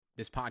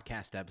This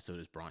podcast episode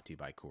is brought to you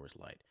by Coors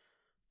Light.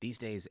 These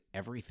days,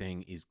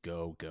 everything is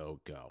go, go,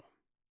 go.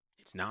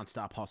 It's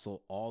nonstop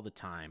hustle all the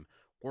time.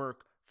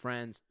 Work,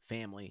 friends,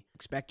 family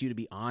expect you to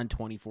be on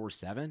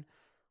 24/7.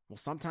 Well,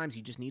 sometimes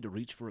you just need to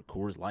reach for a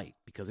Coors Light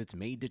because it's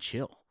made to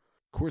chill.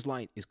 Coors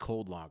Light is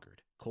cold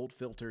lagered, cold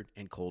filtered,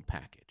 and cold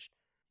packaged.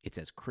 It's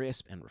as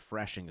crisp and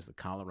refreshing as the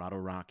Colorado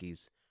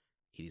Rockies.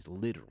 It is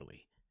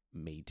literally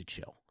made to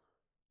chill.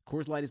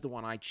 Coors Light is the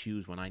one I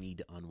choose when I need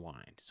to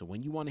unwind. So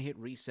when you want to hit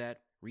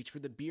reset, reach for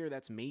the beer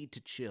that's made to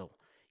chill.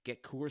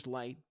 Get Coors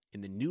Light in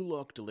the new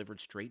look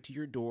delivered straight to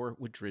your door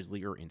with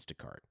Drizzly or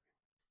Instacart.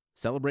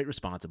 Celebrate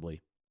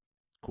responsibly.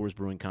 Coors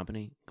Brewing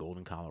Company,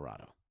 Golden,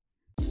 Colorado.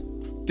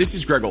 This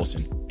is Greg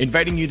Olson,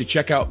 inviting you to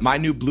check out my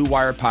new Blue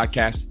Wire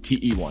podcast,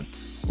 TE1,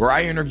 where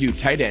I interview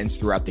tight ends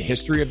throughout the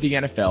history of the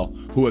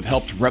NFL who have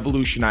helped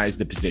revolutionize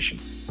the position.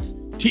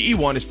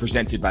 TE1 is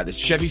presented by the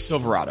Chevy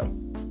Silverado.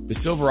 The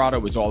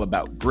Silverado is all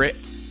about grit.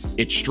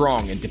 It's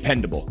strong and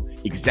dependable,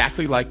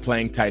 exactly like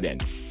playing tight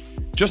end.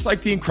 Just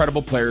like the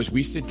incredible players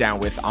we sit down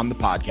with on the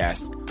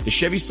podcast, the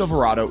Chevy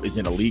Silverado is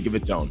in a league of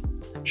its own.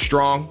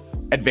 Strong,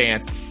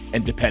 advanced,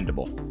 and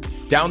dependable.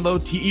 Download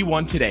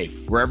TE1 today,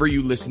 wherever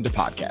you listen to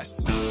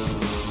podcasts.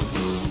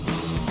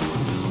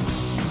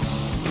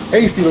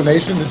 Hey, Steeler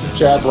Nation, this is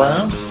Chad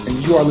Brown, and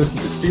you are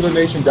listening to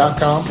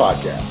SteelerNation.com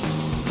podcast.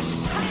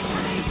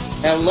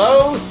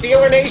 Hello,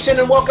 Steeler Nation,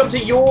 and welcome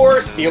to your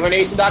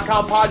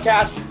SteelerNation.com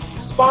podcast,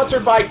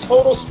 sponsored by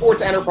Total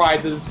Sports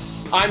Enterprises.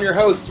 I'm your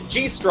host,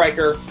 G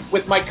Striker,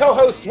 with my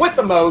co-host with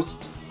the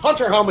most,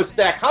 Hunter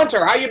Homesteck.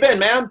 Hunter, how you been,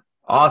 man?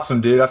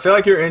 Awesome, dude. I feel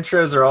like your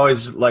intros are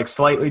always like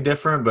slightly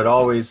different, but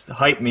always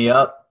hype me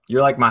up.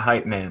 You're like my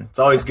hype man. It's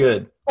always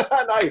good.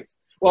 Nice.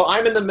 Well,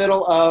 I'm in the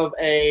middle of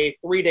a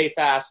 3-day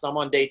fast. I'm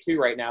on day 2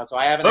 right now, so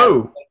I haven't had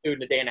food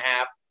in a day and a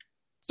half.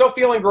 Still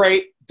feeling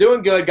great,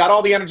 doing good, got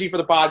all the energy for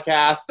the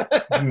podcast.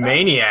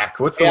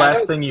 Maniac. What's the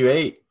last thing you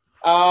ate?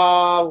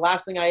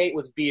 Last thing I ate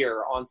was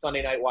beer on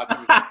Sunday night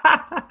watching.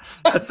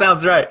 That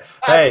sounds right.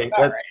 Hey,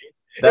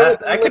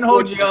 that can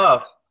hold you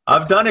off.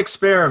 I've done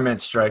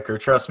experiments, Striker.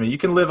 Trust me, you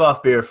can live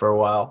off beer for a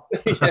while.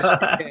 Yes, you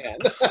can.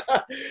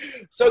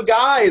 So,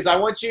 guys, I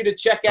want you to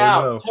check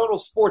out Total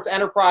Sports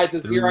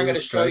Enterprises. Here, I'm going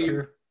to show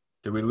you.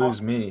 Did we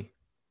lose me?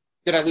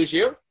 Did I lose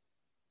you?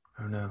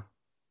 Oh, no.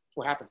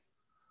 What happened?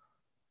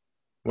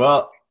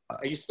 Well,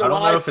 are you still I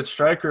don't live? know if it's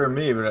Striker or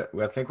me, but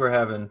I think we're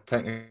having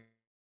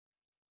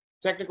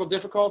technical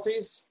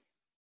difficulties.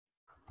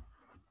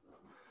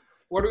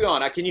 What are we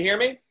on? Can you hear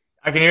me?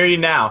 I can hear you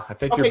now. I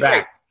think you're back.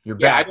 Great. You're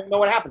back. back. I don't know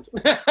what happened.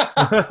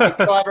 I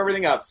still have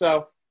everything up.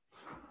 So,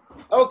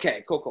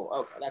 okay, cool.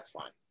 Okay, that's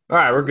fine. All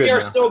right, we're good We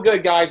are now. still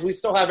good, guys. We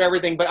still have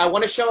everything. But I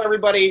want to show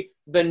everybody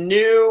the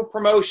new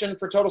promotion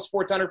for Total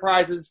Sports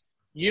Enterprises.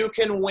 You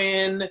can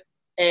win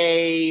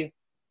a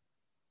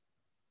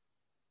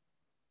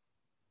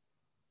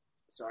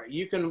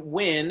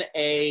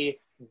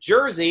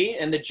jersey,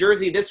 and the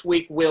jersey this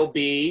week will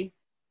be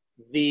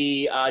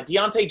the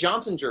Diontae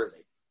Johnson jersey.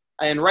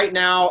 And right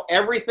now,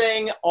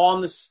 everything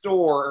on the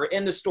store or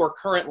in the store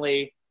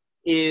currently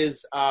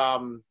is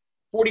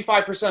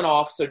 45%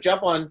 off. So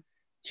jump on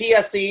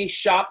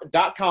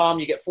tseshop.com.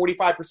 You get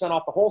 45%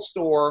 off the whole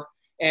store.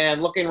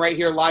 And looking right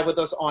here live with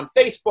us on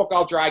Facebook,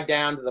 I'll drag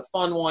down to the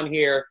fun one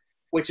here,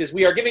 which is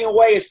we are giving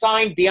away a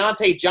signed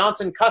Diontae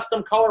Johnson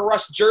custom color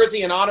rush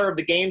jersey in honor of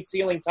the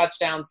game-sealing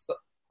touchdowns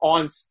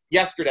on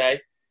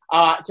yesterday.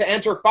 To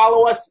enter,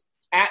 follow us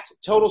at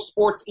Total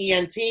Sports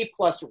ENT,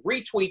 plus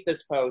retweet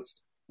this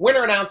post.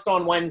 Winner announced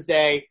on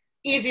Wednesday.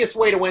 Easiest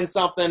way to win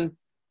something.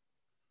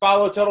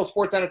 Follow Total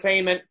Sports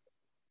Entertainment.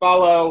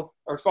 Follow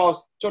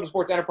Total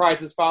Sports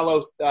Enterprises.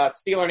 Follow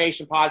Steeler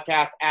Nation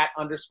Podcast at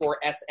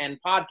 _SN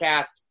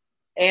Podcast.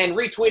 And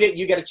retweet it.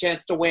 You get a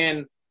chance to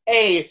win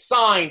a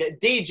signed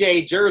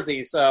DJ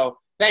jersey. So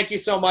thank you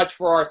so much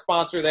for our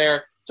sponsor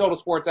there, Total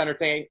Sports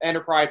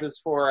Enterprises,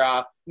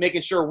 for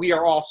making sure we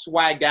are all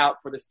swagged out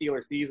for the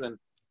Steeler season.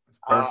 It's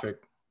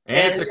perfect.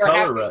 And it's a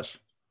color rush.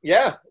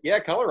 Yeah,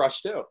 color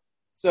rush too.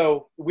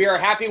 So we are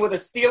happy with a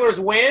Steelers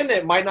win.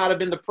 It might not have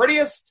been the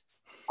prettiest.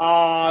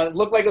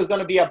 Looked like it was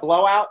going to be a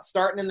blowout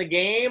starting in the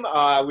game.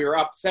 We were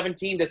up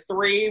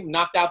 17-3,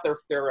 knocked out their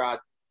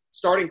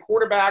starting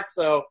quarterback.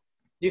 So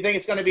do you think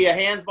it's going to be a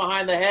hands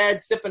behind the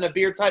head, sipping a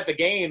beer type of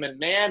game? And,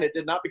 man, it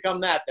did not become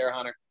that there,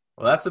 Hunter.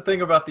 Well, that's the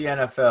thing about the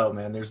NFL,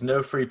 man. There's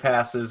no free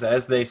passes,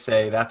 as they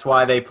say. That's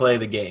why they play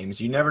the games.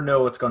 You never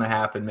know what's going to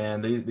happen,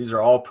 man. These are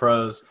all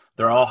pros.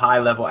 They're all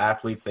high-level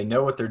athletes. They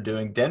know what they're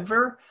doing.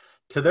 Denver,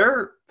 to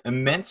their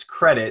immense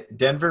credit,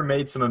 Denver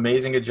made some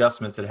amazing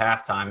adjustments at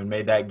halftime and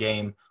made that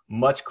game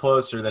much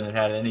closer than it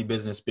had any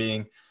business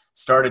being.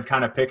 Started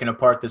kind of picking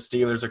apart the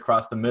Steelers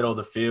across the middle of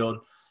the field.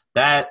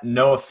 That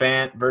Noah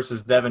Fant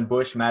versus Devin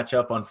Bush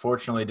matchup,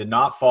 unfortunately, did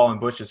not fall in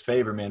Bush's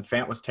favor, man.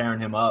 Fant was tearing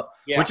him up,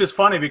 which is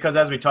funny because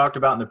as we talked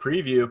about in the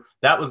preview,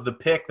 that was the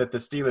pick that the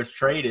Steelers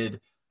traded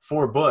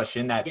for Bush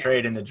in that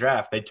trade in the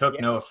draft. They took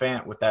Noah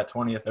Fant with that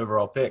 20th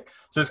overall pick.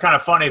 So it's kind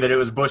of funny that it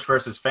was Bush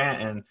versus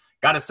Fant. And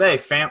got to say,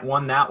 Fant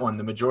won that one,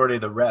 the majority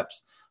of the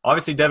reps.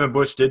 Obviously, Devin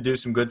Bush did do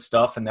some good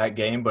stuff in that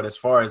game. But as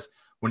far as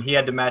when he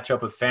had to match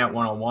up with Fant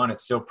one-on-one,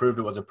 it still proved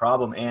it was a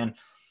problem. And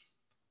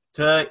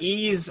to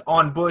ease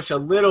on Bush a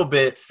little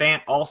bit,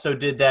 Fant also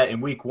did that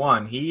in week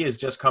 1. He is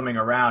just coming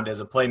around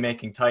as a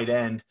playmaking tight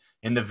end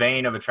in the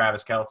vein of a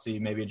Travis Kelce,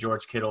 maybe a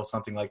George Kittle,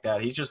 something like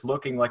that. He's just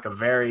looking like a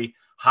very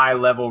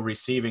high-level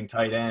receiving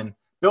tight end,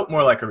 built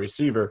more like a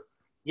receiver.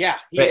 Yeah.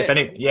 If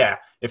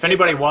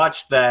anybody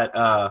watched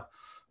that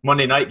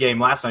Monday night game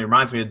last night, it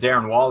reminds me of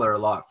Darren Waller a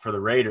lot for the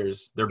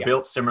Raiders. They're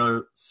built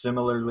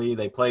similarly.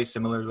 They play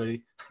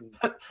similarly.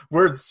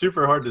 Word's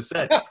super hard to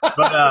say.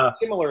 But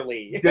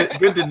similarly.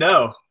 good to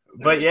know.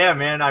 But, yeah,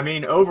 man, I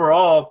mean,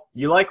 overall,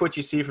 you like what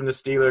you see from the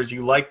Steelers.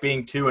 You like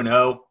being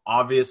 2-0,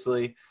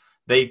 obviously.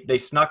 They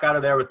snuck out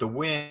of there with the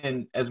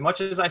win. As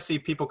much as I see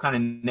people kind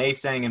of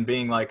naysaying and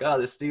being like, oh,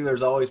 the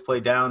Steelers always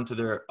play down to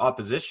their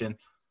opposition,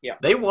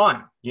 they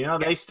won.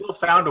 They still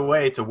found a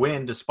way to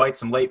win despite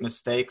some late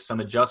mistakes,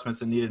 some adjustments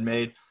that needed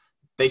made.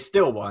 They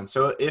still won.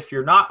 So if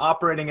you're not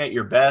operating at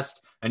your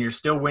best and you're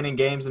still winning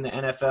games in the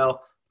NFL,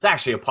 it's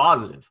actually a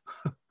positive.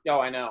 Oh,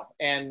 I know.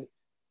 And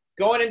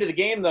going into the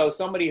game, though,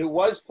 somebody who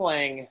was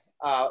playing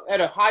at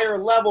a higher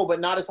level,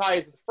 but not as high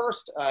as the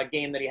first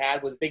game that he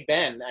had, was Big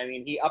Ben. I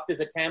mean, he upped his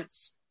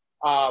attempts.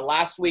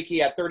 Last week he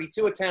had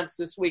 32 attempts.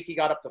 This week he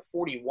got up to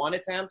 41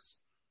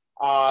 attempts,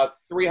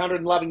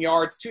 311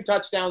 yards, 2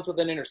 touchdowns with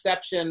an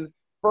interception.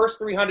 First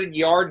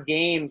 300-yard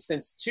game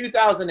since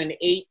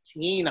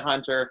 2018,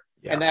 Hunter.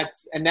 Yeah.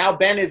 And now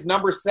Ben is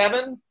number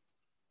 7.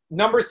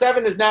 Number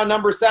 7 is now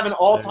number 7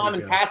 all-time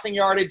in passing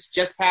yardage,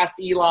 just past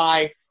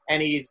Eli.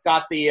 And he's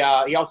got he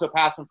also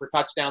passed him for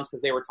touchdowns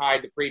because they were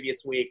tied the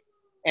previous week.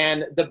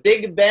 And the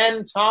Big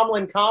Ben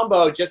Tomlin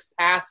combo just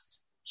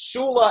passed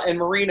Shula and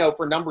Marino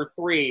for number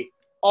 3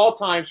 all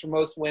times for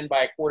most win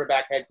by a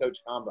quarterback head coach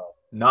combo.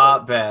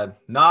 Not bad.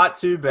 Not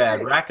too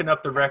bad. Racking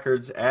up the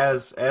records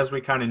as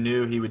we kind of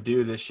knew he would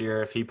do this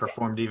year if he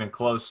performed even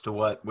close to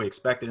what we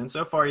expected. And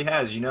so far he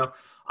has.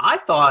 I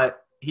thought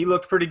he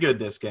looked pretty good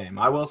this game.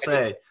 I will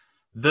say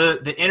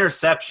the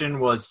interception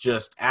was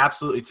just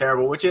absolutely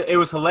terrible, which it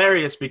was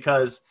hilarious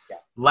because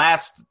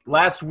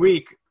last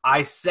week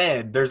I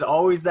said there's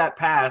always that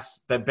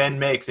pass that Ben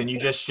makes and you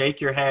just shake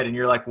your head and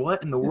you're like,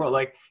 what in the world?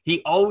 Like,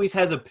 he always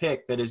has a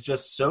pick that is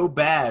just so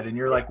bad and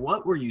you're like,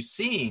 what were you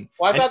seeing?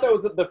 Well, I thought that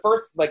was the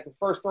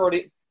first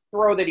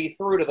throw that he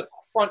threw to the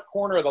front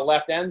corner of the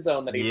left end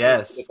zone that he threw to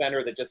the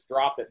defender that just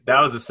dropped it.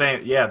 That was the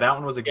same. Yeah, that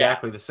one was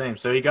exactly the same.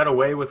 So he got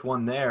away with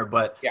one there,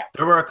 but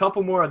there were a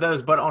couple more of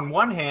those. But on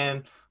one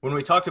hand, when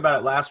we talked about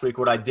it last week,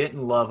 what I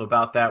didn't love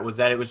about that was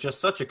that it was just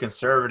such a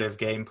conservative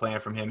game plan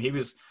from him.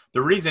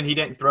 The reason he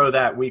didn't throw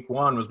that week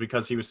 1 was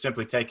because he was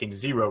simply taking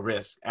zero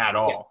risk at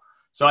all. Yeah.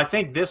 So I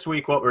think this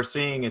week what we're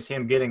seeing is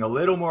him getting a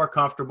little more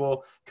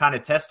comfortable, kind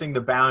of testing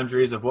the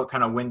boundaries of what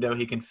kind of window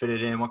he can fit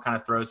it in, what kind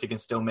of throws he can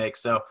still make.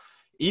 So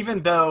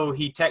even though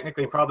he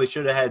technically probably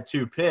should have had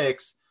 2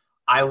 picks,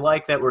 I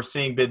like that we're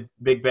seeing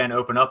Big Ben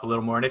open up a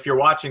little more. And if you're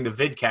watching the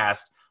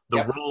vidcast, the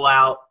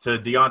rollout to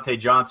Deontay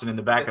Johnson in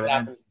the back of the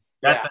end,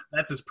 that's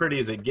as pretty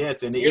as it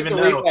gets. And even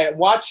though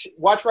watch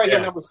right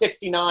here, number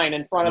 69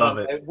 in front of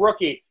him,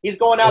 rookie. He's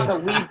going out to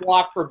lead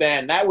block for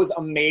Ben. That was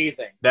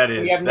amazing. That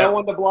is. We have no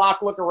one to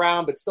block, look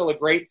around, but still a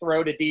great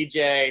throw to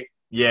DJ.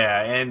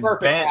 Yeah, and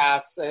perfect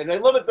pass, and a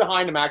little bit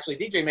behind him actually.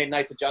 DJ made a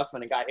nice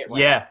adjustment and got hit.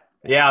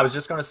 Yeah, I was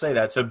just going to say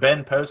that. So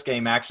Ben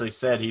postgame actually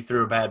said he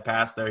threw a bad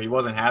pass there. He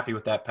wasn't happy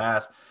with that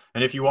pass.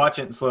 And if you watch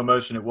it in slow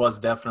motion, it was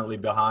definitely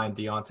behind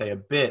Deontay a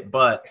bit.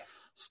 But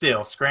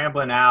still,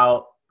 scrambling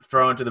out,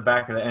 throwing to the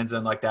back of the end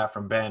zone like that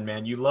from Ben,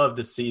 man, you love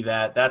to see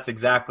that. That's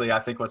exactly, I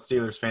think, what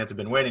Steelers fans have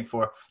been waiting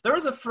for. There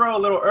was a throw a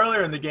little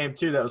earlier in the game,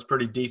 too, that was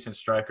pretty decent,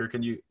 Striker.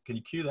 Can you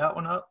cue that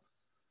one up?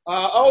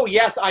 Oh,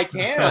 yes, I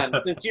can.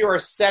 Since you are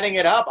setting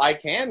it up, I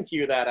can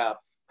cue that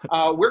up.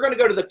 We're going to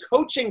go to the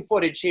coaching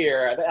footage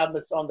here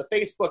on the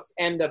Facebook's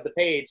end of the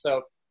page.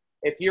 So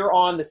if you're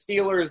on the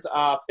Steelers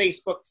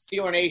Facebook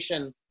Steeler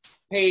Nation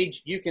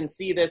page, you can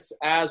see this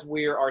as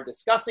we are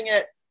discussing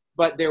it.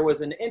 But there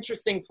was an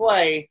interesting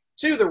play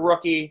to the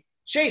rookie,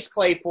 Chase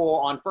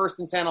Claypool, on 1st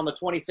and 10 on the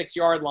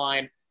 26-yard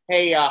line.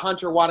 Hey,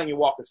 Hunter, why don't you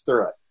walk us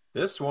through it?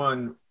 This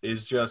one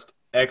is just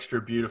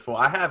extra beautiful.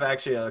 I have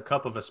actually a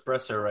cup of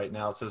espresso right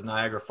now. It says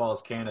Niagara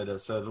Falls, Canada.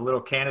 So the little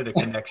Canada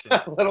connection.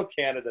 Little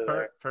Canada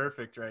there.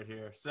 Perfect right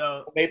here.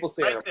 So maple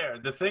syrup. Right there.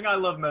 The thing I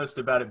love most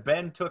about it,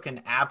 Ben took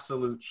an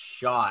absolute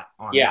shot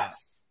on that.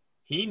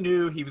 He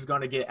knew he was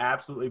going to get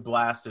absolutely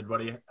blasted,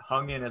 but he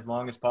hung in as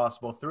long as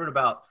possible, threw it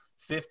about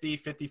 50,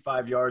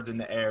 55 yards in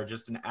the air,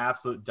 just an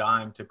absolute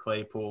dime to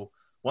Claypool.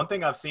 One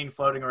thing I've seen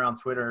floating around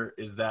Twitter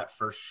is that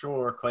for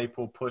sure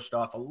Claypool pushed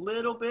off a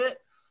little bit.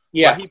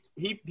 Yes.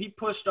 He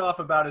pushed off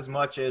about as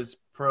much as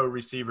pro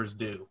receivers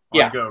do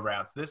on go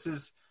routes. This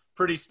is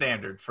pretty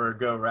standard for a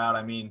go route.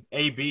 I mean,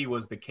 AB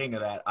was the king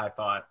of that, I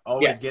thought.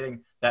 Always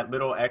getting that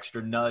little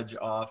extra nudge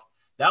off.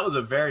 That was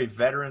a very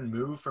veteran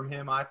move from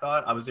him, I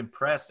thought. I was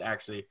impressed,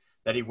 actually,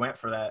 that he went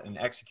for that and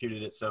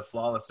executed it so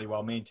flawlessly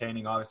while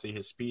maintaining obviously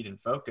his speed and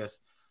focus.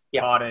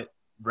 Yeah. Caught it,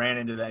 ran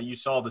into that. You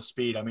saw the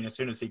speed. I mean, as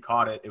soon as he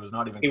caught it, it was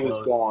not even He close.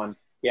 was gone.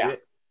 Yeah.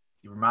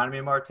 He reminded me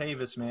of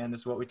Martavis, man.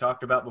 This is what we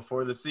talked about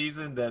before the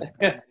season,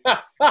 that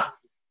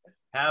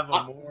have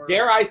a more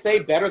dare I say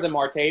better than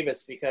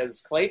Martavis,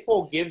 because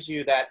Claypool gives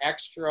you that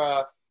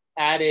extra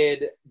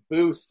added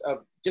boost of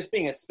just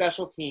being a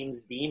special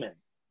teams demon.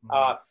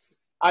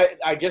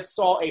 I just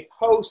saw a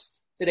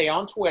post today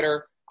on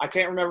Twitter. I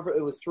can't remember if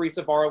it was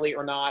Teresa Varley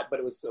or not, but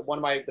it was one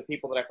of the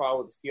people that I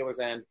follow with the Steelers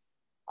end.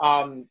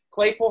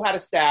 Claypool had a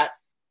stat,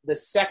 the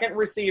second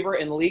receiver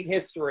in league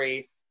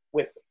history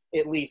with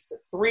at least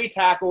 3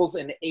 tackles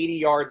and 80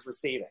 yards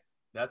receiving.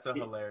 That's a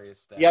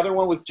hilarious stat. The other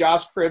one was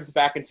Josh Cribbs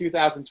back in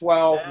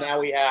 2012. Yeah. Now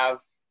we have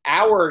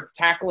our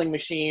tackling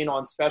machine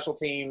on special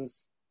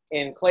teams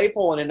in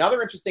Claypool. And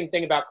another interesting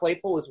thing about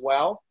Claypool as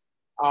well,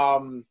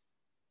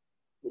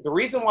 the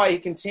reason why he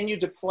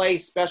continued to play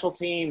special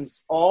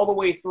teams all the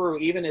way through,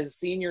 even his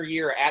senior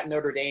year at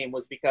Notre Dame,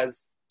 was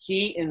because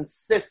he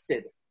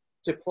insisted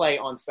to play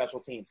on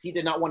special teams. He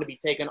did not want to be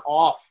taken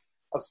off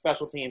of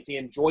special teams. He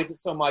enjoys it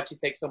so much. He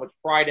takes so much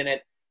pride in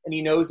it, and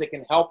he knows it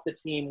can help the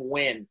team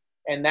win.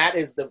 And that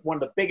is one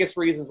of the biggest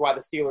reasons why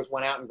the Steelers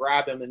went out and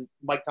grabbed him. And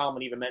Mike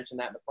Tomlin even mentioned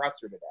that in the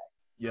presser today.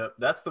 Yep,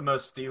 that's the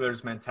most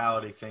Steelers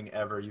mentality thing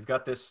ever. You've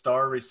got this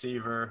star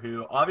receiver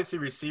who, obviously,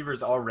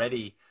 receivers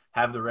already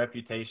have the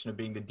reputation of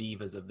being the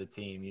divas of the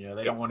team. You know,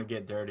 they don't want to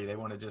get dirty. They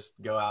want to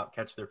just go out,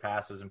 catch their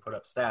passes, and put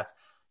up stats.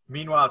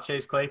 Meanwhile,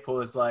 Chase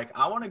Claypool is like,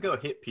 I want to go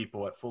hit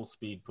people at full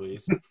speed,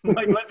 please.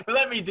 Like,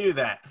 let me do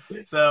that.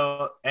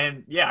 So,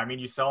 and yeah, I mean,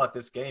 you saw it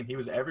this game. He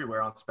was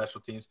everywhere on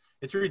special teams.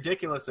 It's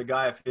ridiculous, a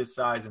guy of his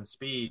size and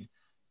speed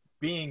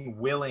being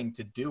willing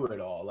to do it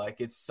all. Like,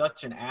 it's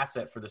such an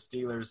asset for the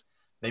Steelers.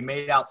 They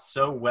made out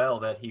so well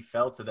that he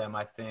fell to them,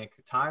 I think.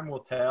 Time will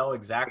tell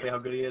exactly how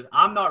good he is.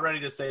 I'm not ready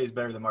to say he's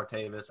better than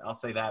Martavis. I'll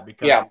say that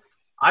because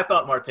I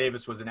thought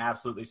Martavis was an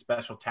absolutely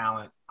special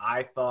talent.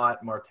 I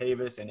thought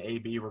Martavis and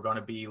AB were going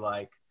to be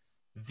like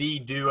the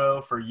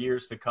duo for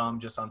years to come,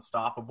 just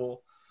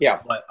unstoppable. Yeah.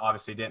 But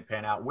obviously didn't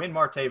pan out. When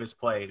Martavis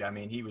played, I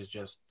mean, he was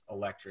just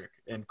electric.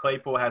 And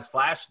Claypool has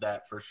flashed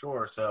that for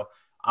sure. So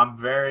I'm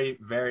very,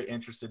 very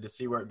interested to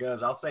see where it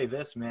goes. I'll say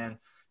this, man.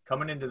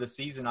 Coming into the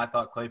season, I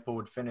thought Claypool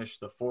would finish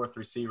the 4th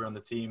receiver on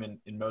the team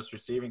in most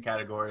receiving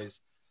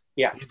categories.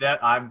 Yeah.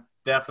 I'm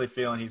definitely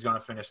feeling he's going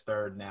to finish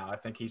 3rd now. I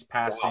think he's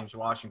past James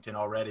Washington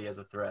already as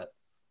a threat.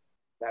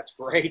 That's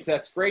great.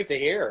 That's great to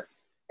hear.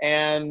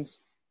 And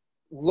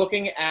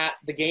looking at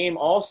the game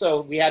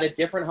also, we had a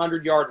different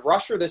 100-yard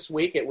rusher this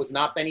week. It was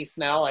not Benny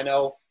Snell. I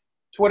know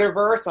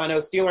Twitterverse, I know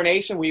Steeler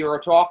Nation, we were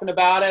talking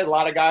about it. A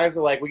lot of guys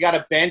are like, we got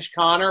to bench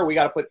Connor. We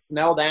got to put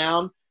Snell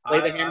down, lay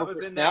the hammer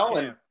for Snell.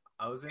 And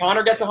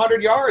Connor gets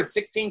 100 yards,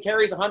 16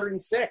 carries,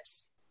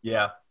 106.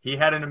 Yeah, he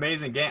had an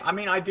amazing game. I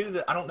mean, I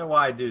don't know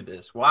why I do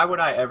this. Why would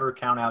I ever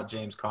count out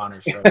James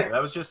Conner's struggle?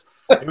 That was just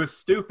 – it was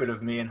stupid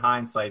of me in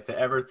hindsight to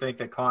ever think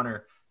that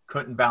Connor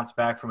couldn't bounce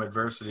back from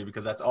adversity,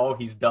 because that's all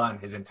he's done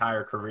his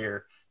entire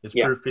career is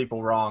prove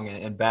people wrong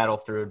and battle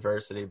through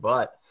adversity.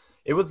 But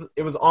it was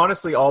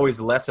honestly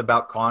always less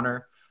about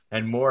Connor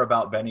and more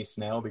about Benny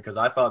Snell, because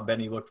I thought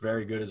Benny looked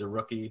very good as a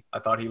rookie. I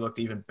thought he looked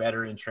even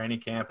better in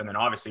training camp, and then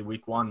obviously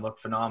week 1 looked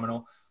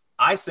phenomenal.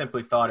 I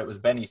simply thought it was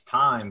Benny's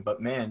time,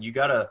 but man, you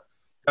gotta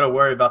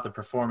worry about the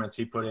performance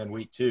he put in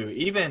week 2.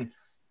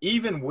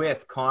 Even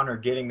with Connor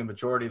getting the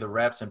majority of the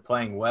reps and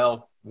playing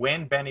well,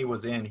 when Benny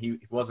was in, he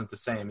wasn't the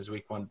same as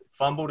week 1.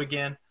 Fumbled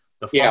again.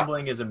 The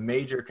fumbling is a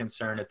major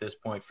concern at this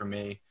point for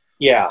me.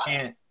 Yeah,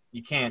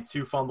 you can't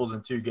 2 fumbles in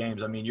 2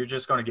 games. I mean, you're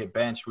just going to get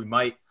benched. We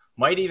might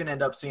even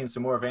end up seeing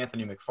some more of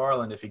Anthony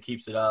McFarland if he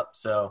keeps it up.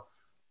 So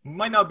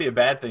might not be a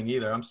bad thing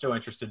either. I'm still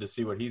interested to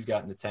see what he's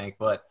got in the tank.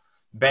 But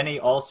Benny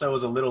also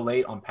was a little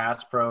late on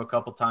pass pro a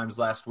couple times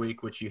last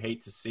week, which you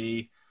hate to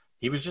see.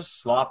 He was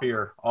just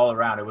sloppier all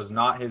around. It was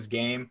not his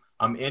game.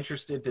 I'm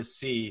interested to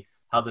see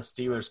how the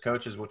Steelers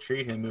coaches will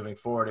treat him moving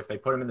forward, if they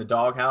put him in the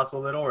doghouse a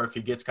little or if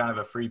he gets kind of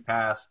a free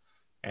pass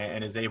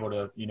and is able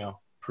to,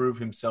 prove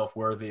himself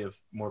worthy of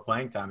more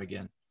playing time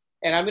again.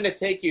 And I'm going to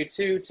take you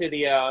to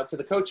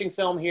the coaching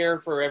film here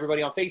for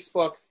everybody on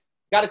Facebook.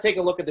 Got to take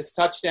a look at this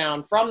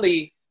touchdown from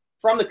the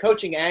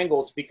coaching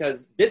angles,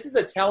 because this is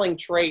a telling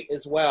trait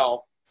as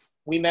well.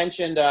 We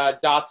mentioned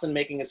Dotson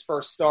making his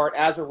first start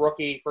as a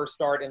rookie, first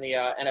start in the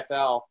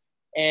NFL,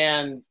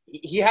 and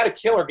he had a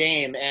killer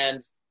game.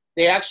 And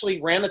they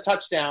actually ran the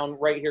touchdown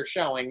right here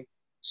showing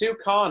to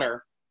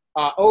Connor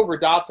over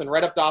Dotson,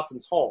 right up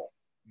Dotson's hole.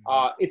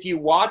 If you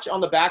watch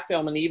on the back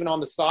film and even on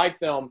the side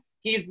film,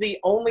 he's the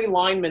only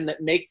lineman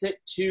that makes it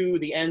to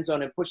the end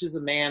zone and pushes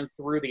a man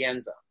through the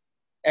end zone.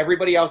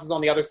 Everybody else is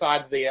on the other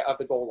side of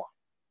the goal line.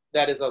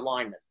 That is a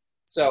lineman.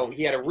 So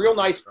he had a real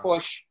nice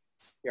push.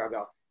 Here, I'll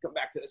go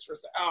back to this for a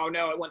second. Oh,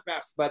 no, it went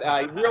fast. But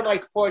a real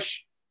nice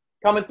push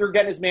coming through,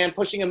 getting his man,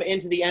 pushing him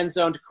into the end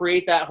zone to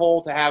create that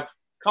hole, to have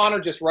Connor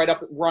just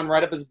run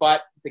right up his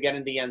butt to get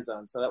into the end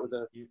zone. So that was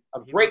a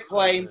great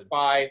play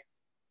by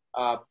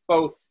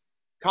both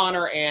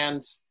Connor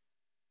and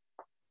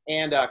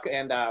and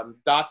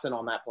Dotson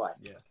on that play.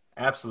 Yeah,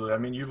 absolutely. I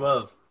mean, you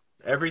love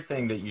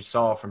everything that you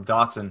saw from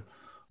Dotson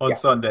on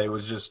Sunday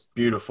was just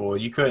beautiful.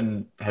 You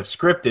couldn't have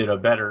scripted a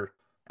better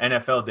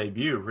NFL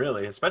debut,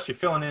 really, especially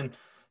filling in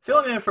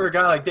for a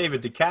guy like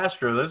David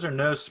DeCastro. Those are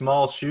no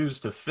small shoes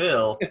to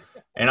fill.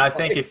 And I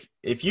think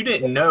if you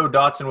didn't know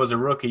Dotson was a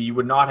rookie, you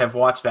would not have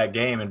watched that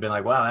game and been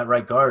like, wow, that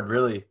right guard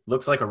really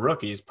looks like a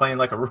rookie. He's playing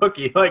like a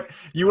rookie. Like,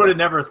 you would have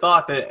never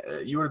thought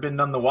that you would have been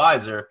none the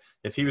wiser.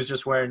 If he was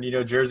just wearing,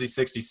 jersey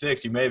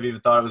 66, you may have even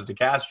thought it was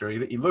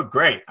DeCastro. He looked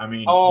great. I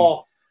mean,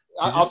 I'll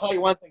tell you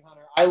one thing, Hunter.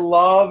 I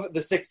love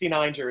the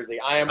 69 jersey.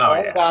 I am all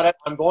about it.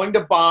 I'm going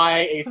to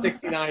buy a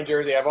 69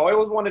 jersey. I've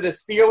always wanted a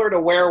Steeler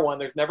to wear one.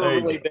 There's never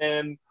really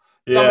been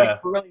something I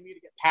really need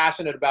to get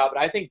passionate about.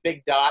 But I think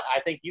Big Dot, I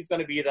think he's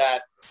going to be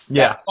that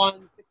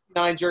fun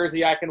 69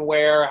 jersey I can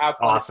wear, have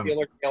fun at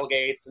Steeler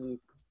tailgates, and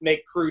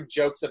make crude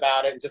jokes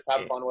about it and just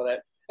have fun with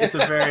it. It's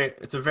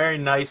a very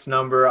nice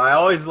number. I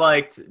always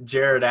liked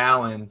Jared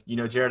Allen.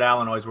 Jared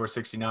Allen always wore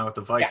 69 with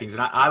the Vikings,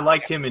 and I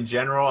liked him in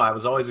general. I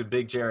was always a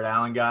big Jared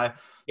Allen guy.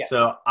 Yes.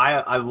 So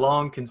I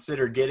long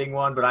considered getting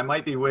one, but I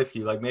might be with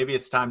you. Like, maybe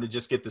it's time to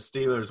just get the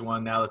Steelers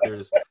one now that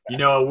there's,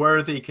 a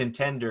worthy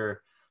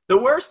contender. The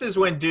worst is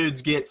when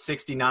dudes get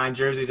 69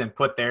 jerseys and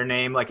put their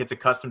name, like it's a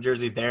custom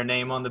jersey, their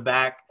name on the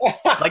back.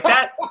 Like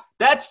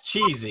that's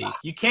cheesy.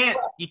 You can't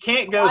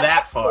go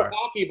that far.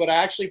 Hockey, but I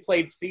actually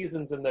played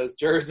seasons in those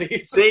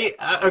jerseys. See,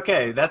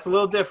 okay, that's a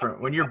little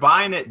different. When you're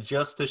buying it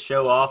just to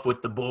show off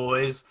with the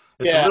boys,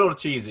 it's a little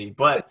cheesy.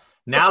 But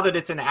now that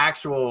it's an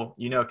actual,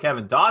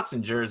 Kevin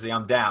Dotson jersey,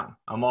 I'm down.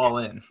 I'm all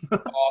in.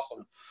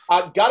 Awesome.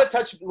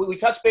 We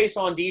touched base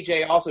on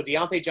DJ also.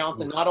 Deontay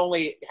Johnson not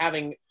only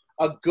having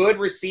a good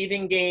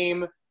receiving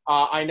game.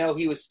 I know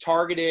he was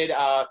targeted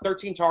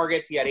 13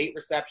 targets. He had 8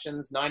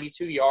 receptions,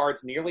 92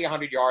 yards, nearly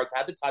 100 yards,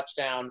 had the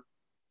touchdown.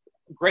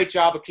 Great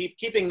job of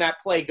keeping that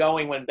play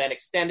going when Ben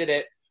extended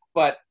it.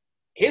 But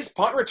his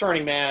punt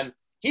returning, man,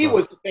 he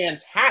was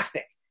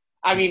fantastic.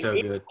 I mean,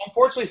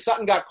 unfortunately,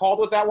 Sutton got called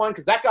with that one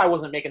because that guy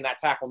wasn't making that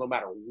tackle no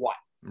matter what.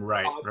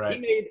 Right. He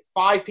made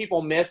 5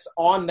 people miss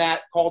on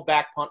that called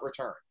back punt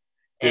return.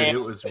 Dude, it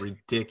was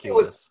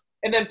ridiculous.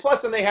 And then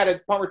they had a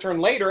punt return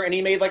later, and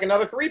he made like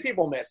another 3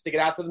 people miss to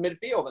get out to the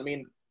midfield. I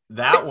mean,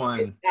 that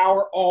one,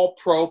 our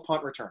all-pro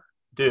punt return.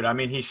 Dude, I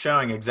mean, he's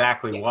showing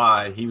exactly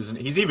why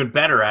he's even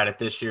better at it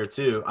this year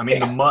too. I mean,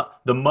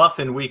 the muff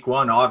in week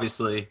 1,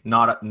 obviously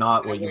not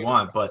what you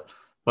want, but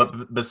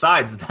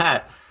besides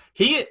that,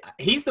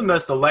 he's the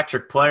most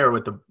electric player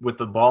with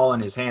the ball in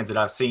his hands that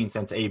I've seen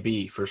since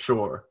AB for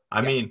sure.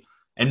 I mean,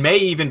 and may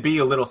even be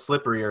a little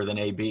slipperier than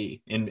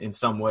AB in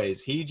some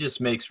ways. He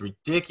just makes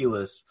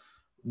ridiculous.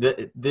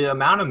 The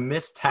amount of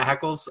missed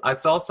tackles, I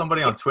saw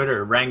somebody on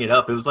Twitter rang it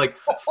up. It was like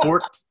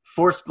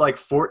forced like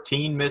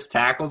 14 missed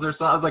tackles or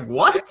something. I was like,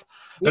 what?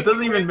 That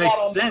doesn't even make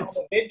sense.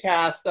 On the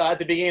vidcast at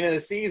the beginning of the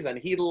season,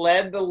 he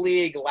led the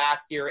league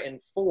last year in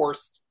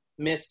forced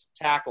missed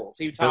tackles.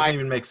 He doesn't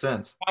even make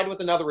sense. Tied with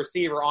another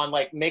receiver on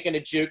like making a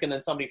juke and then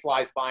somebody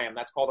flies by him.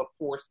 That's called a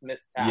forced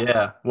missed tackle.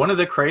 Yeah, one of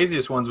the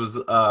craziest ones was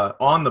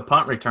on the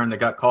punt return that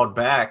got called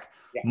back.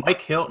 Yeah.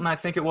 Mike Hilton, I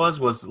think it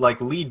was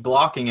like lead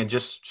blocking and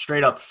just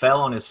straight up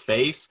fell on his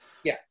face.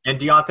 Yeah. And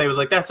Deontay was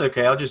like, that's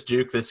okay. I'll just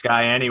juke this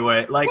guy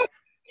anyway. Like,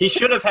 he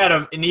should have had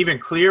an even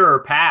clearer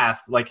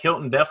path. Like,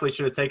 Hilton definitely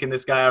should have taken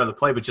this guy out of the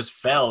play, but just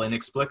fell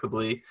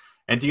inexplicably.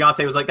 And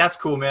Deontay was like, that's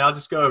cool, man. I'll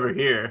just go over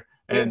here.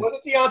 And was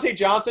it Deontay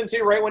Johnson,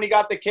 too, right when he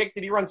got the kick?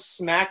 Did he run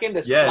smack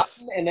into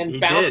Sutton and then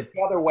bounce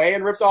the other way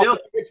and ripped off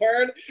the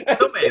return?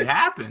 Still made it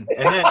happen.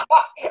 And then,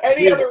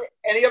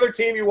 any other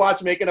team you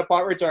watch making a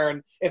punt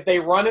return, if they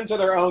run into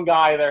their own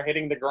guy, they're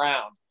hitting the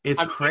ground.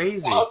 It's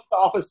crazy. He bounced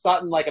off of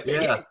Sutton like a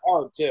big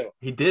hard, too.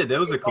 He did. There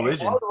was a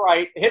collision. Hard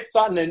right, hit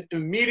Sutton and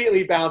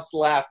immediately bounced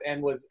left,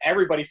 and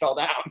everybody fell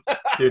down.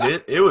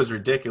 Dude, it was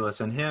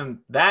ridiculous. And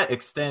that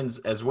extends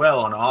as well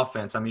on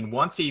offense. I mean,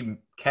 once he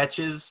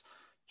catches –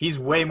 he's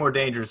way more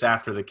dangerous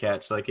after the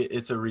catch. Like,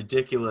 it's a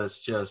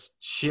ridiculous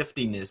just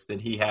shiftiness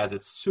that he has.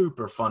 It's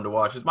super fun to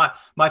watch. It's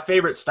my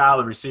favorite style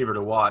of receiver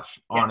to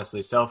watch,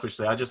 honestly,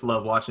 selfishly. I just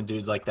love watching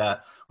dudes like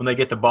that when they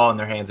get the ball in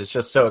their hands. It's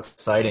just so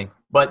exciting.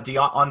 But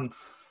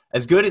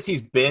as good as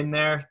he's been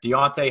there,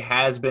 Deontay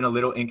has been a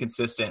little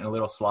inconsistent and a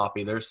little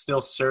sloppy. There's still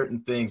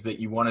certain things that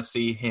you want to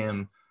see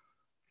him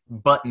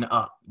button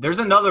up. There's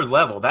another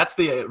level. That's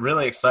the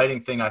really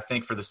exciting thing, I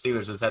think, for the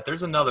Steelers, is that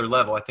there's another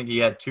level. I think he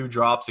had 2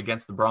 drops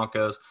against the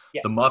Broncos.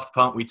 Yes. The muffed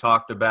punt we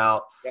talked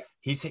about. Yep.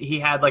 He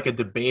had like a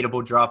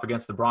debatable drop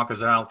against the Broncos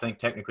that I don't think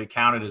technically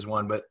counted as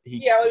one, but he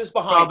it was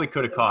behind. Probably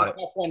could have caught it.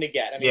 Tough one to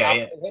get. I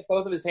mean, hit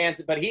both of his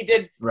hands, but he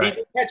did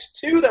catch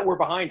 2 that were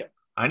behind him.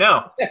 I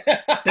know.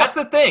 That's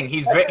the thing.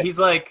 He's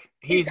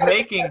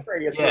making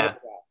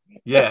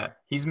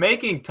he's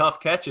making tough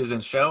catches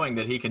and showing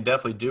that he can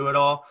definitely do it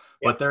all.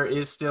 But there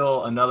is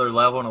still another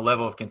level and a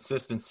level of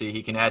consistency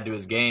he can add to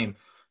his game.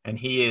 And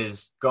he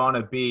is going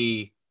to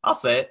be, I'll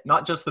say it,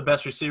 not just the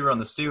best receiver on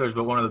the Steelers,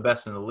 but one of the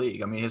best in the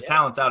league. I mean, his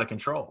talent's out of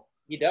control.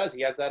 He does.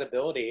 He has that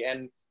ability.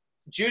 And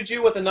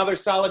Juju with another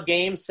solid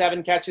game,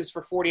 7 catches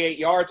for 48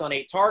 yards on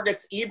 8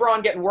 targets.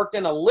 Ebron getting worked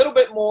in a little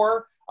bit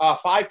more,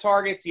 5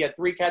 targets. He had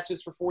 3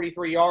 catches for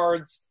 43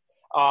 yards.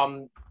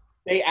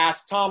 They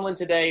asked Tomlin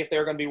today if they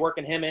were going to be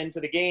working him into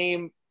the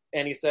game,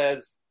 and he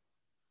says,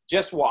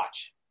 just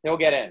watch. He'll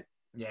get in.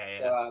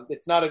 Yeah.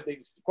 It's not a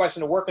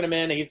question of working him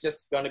in. He's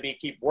just going to be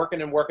keep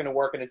working and working and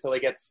working until he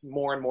gets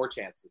more and more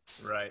chances.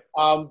 Right.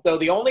 Though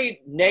the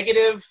only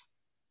negative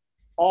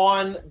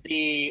on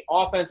the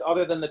offense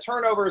other than the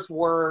turnovers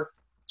were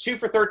 2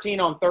 for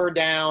 13 on third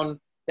down.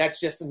 That's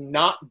just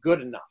not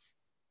good enough.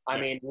 I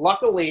mean,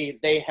 luckily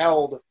they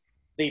held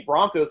the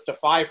Broncos to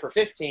 5 for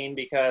 15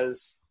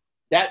 because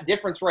that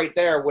difference right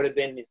there would have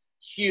been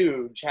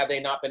huge had they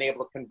not been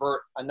able to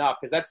convert enough,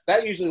 because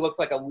that usually looks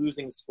like a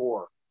losing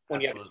score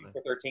when Absolutely. you have a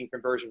 2 for 13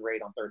 conversion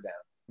rate on third down.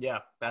 Yeah,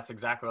 that's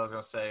exactly what I was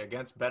going to say.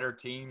 Against better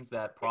teams,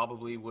 that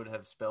probably would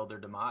have spelled their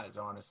demise,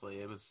 honestly.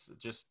 It was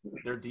just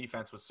their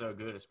defense was so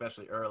good,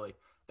 especially early,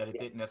 that it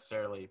didn't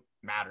necessarily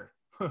matter.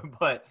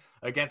 But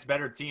against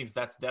better teams,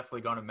 that's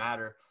definitely going to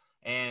matter.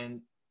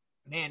 And,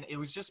 man, it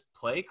was just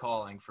play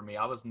calling for me.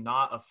 I was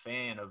not a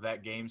fan of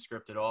that game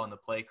script at all in the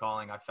play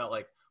calling. I felt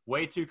like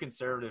way too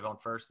conservative on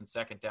first and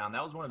second down.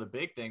 That was one of the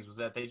big things, was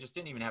that they just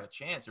didn't even have a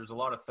chance. There was a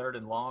lot of third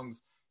and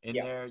longs in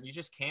there. You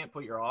just can't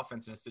put your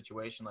offense in a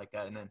situation like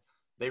that. And then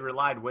they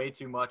relied way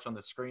too much on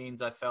the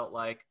screens, I felt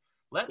like.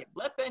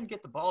 Let Ben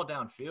get the ball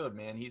downfield,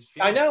 man. He's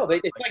I know.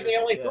 It's like they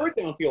only threw it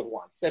downfield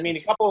once. I mean,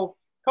 a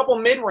couple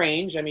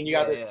mid-range. I mean, you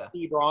got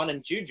Ebron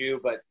and Juju,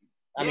 but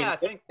I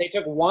think they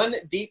took one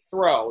deep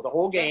throw the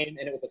whole game,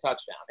 and it was a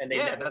touchdown. And they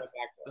never went back to it.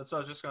 That's what I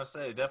was just going to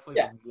say.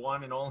 Definitely the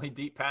one and only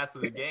deep pass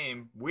of the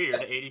game.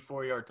 Weird,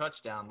 84-yard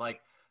touchdown.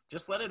 Like,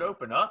 just let it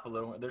open up a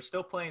little. They're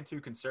still playing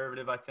too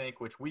conservative, I think,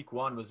 which week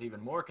 1 was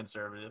even more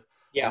conservative.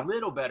 Yeah. A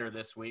little better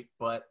this week,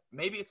 but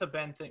maybe it's a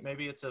Ben thing.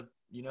 Maybe it's a,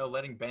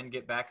 letting Ben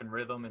get back in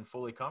rhythm and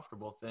fully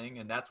comfortable thing,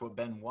 and that's what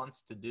Ben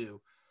wants to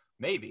do.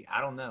 Maybe. I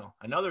don't know.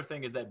 Another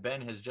thing is that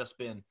Ben has just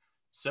been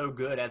so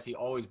good, as he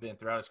always been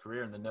throughout his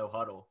career, in the no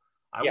huddle.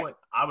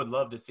 I would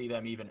love to see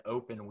them even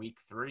open week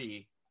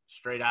 3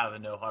 straight out of the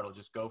no huddle.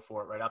 Just go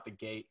for it right out the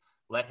gate.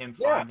 Let him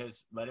find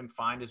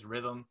his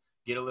rhythm,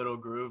 get a little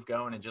groove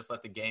going, and just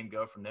let the game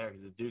go from there,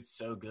 because the dude's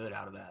so good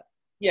out of that.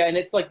 Yeah, and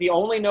it's like the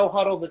only no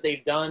huddle that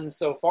they've done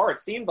so far. It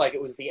seemed like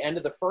it was the end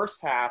of the first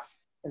half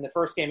in the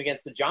first game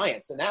against the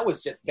Giants, and that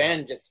was just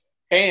Ben just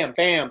bam,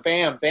 bam,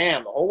 bam,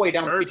 bam, the whole way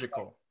down.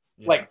 Surgical.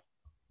 Like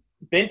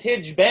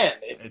vintage Ben.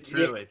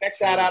 You expect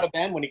that out of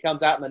Ben when he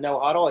comes out in the no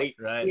huddle. He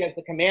has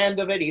the command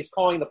of it. He's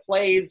calling the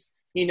plays.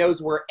 He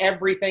knows where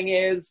everything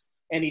is,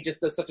 and he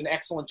just does such an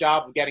excellent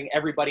job of getting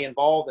everybody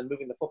involved and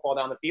moving the football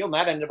down the field. And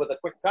that ended with a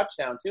quick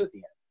touchdown, too, at the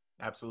end.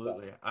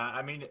 Absolutely.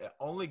 I mean,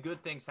 only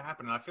good things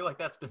happen. And I feel like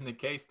that's been the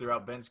case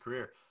throughout Ben's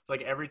career. It's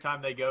like every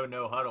time they go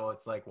no huddle,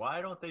 it's like,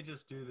 why don't they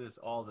just do this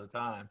all the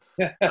time?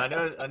 I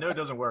know it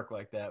doesn't work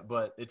like that,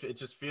 but it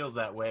just feels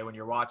that way when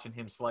you're watching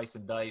him slice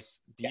and dice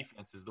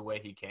defenses the way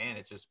he can.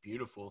 It's just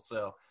beautiful.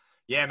 So,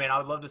 yeah, man, I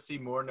would love to see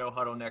more no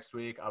huddle next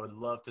week. I would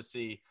love to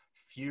see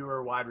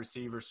fewer wide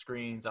receiver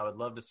screens. I would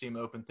love to see him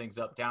open things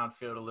up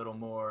downfield a little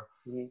more.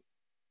 Mm-hmm.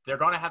 They're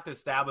going to have to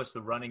establish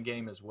the running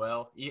game as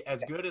well.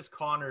 As good as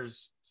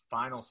Connor's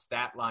final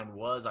stat line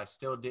was, I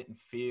still didn't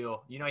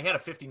feel, he had a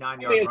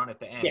 59-yard run at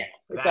the end. Yeah,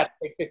 it's that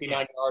big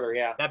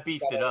 59-yarder, That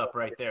beefed it up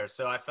right there.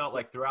 So I felt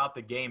like throughout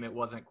the game, it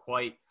wasn't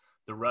quite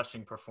the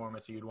rushing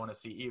performance you'd want to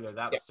see either.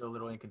 That was still a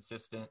little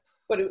inconsistent.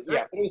 But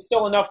it was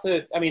still enough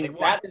to,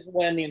 that is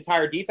when the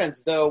entire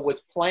defense, though,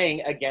 was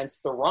playing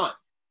against the run.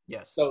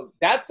 Yes. So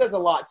that says a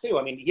lot,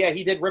 too.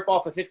 He did rip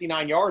off a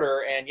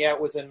 59-yarder, and it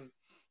wasn't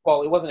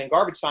in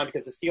garbage time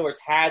because the Steelers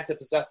had to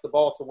possess the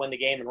ball to win the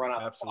game and run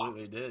out.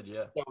 Absolutely did,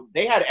 yeah. So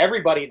they had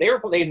everybody.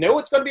 They know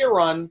it's going to be a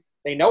run.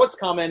 They know it's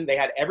coming. They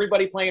had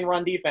everybody playing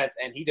run defense,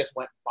 and he just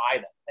went by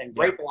them. And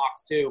great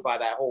blocks, too, by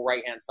that whole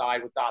right-hand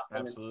side with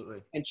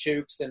Dotson and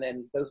Chooks. And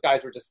then those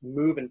guys were just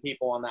moving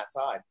people on that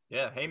side.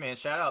 Yeah. Hey, man,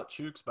 shout out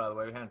Chooks, by the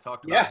way. We hadn't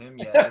talked about him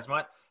yet. As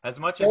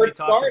much as we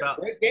talked about –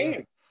 great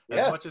game.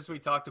 As much as we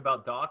talked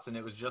about Dotson,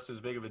 it was just as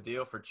big of a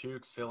deal for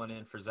Chooks filling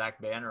in for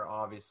Zach Banner,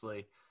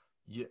 obviously.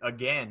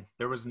 Again,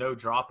 there was no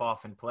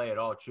drop-off in play at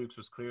all. Chooks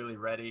was clearly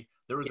ready.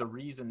 There was a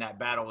reason that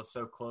battle was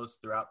so close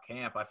throughout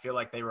camp. I feel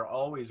like they were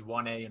always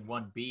 1A and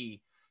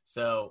 1B.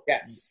 So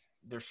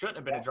there shouldn't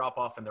have been a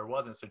drop-off, and there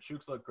wasn't. So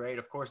Chooks looked great.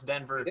 Of course,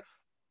 Denver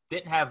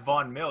didn't have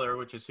Von Miller,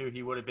 which is who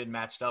he would have been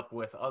matched up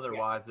with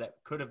otherwise. That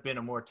could have been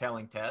a more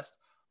telling test.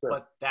 Sure.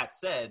 But that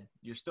said,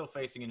 you're still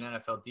facing an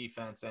NFL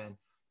defense, and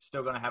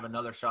still going to have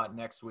another shot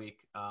next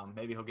week.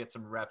 Maybe he'll get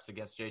some reps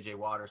against J.J.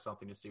 Watt or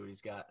something to see what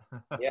he's got.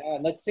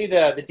 And let's see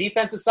the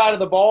defensive side of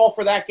the ball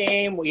for that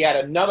game. We had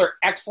another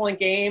excellent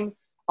game,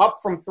 up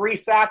from 3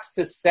 sacks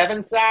to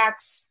 7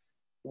 sacks.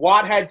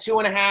 Watt had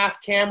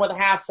 2.5, Cam with a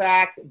half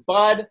sack,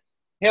 Bud,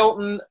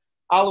 Hilton,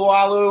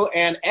 Alualu,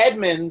 and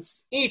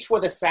Edmonds each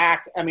with a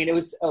sack. It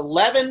was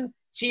 11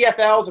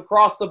 TFLs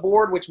across the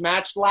board, which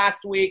matched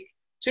last week,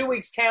 2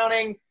 weeks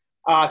counting.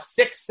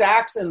 6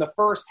 sacks in the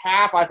first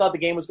half. I thought the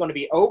game was going to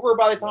be over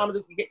by the time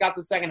it got to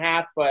the second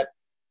half, but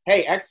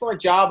hey,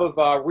 excellent job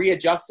of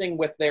readjusting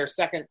with their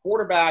second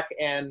quarterback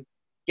and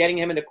getting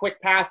him into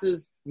quick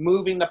passes,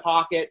 moving the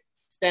pocket,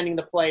 extending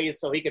the plays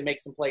so he can make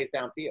some plays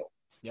downfield.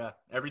 Yeah,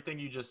 everything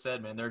you just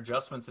said, man. Their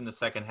adjustments in the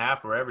second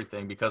half were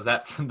everything, because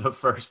that from the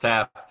first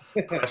half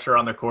pressure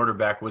on the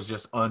quarterback was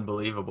just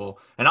unbelievable.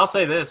 And I'll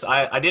say this,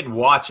 I didn't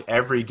watch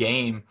every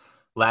game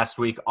last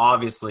week,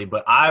 obviously,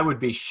 but I would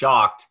be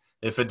shocked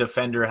if a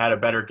defender had a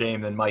better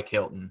game than Mike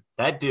Hilton.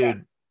 That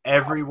dude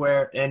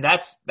everywhere, and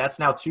that's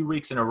now 2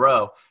 weeks in a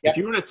row. Yep. If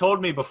you would have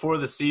told me before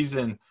the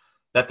season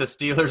that the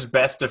Steelers'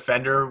 best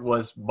defender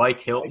was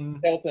Mike Hilton.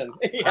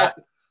 Yeah.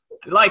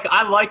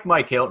 I like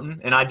Mike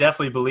Hilton, and I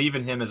definitely believe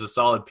in him as a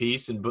solid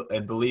piece, and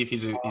believe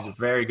he's a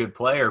very good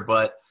player.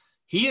 But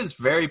he is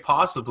very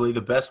possibly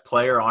the best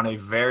player on a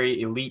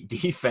very elite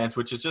defense,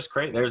 which is just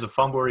great. There's a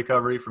fumble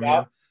recovery from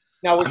him.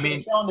 Now, we're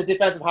showing the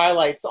defensive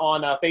highlights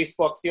on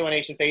Facebook, Steeler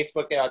Nation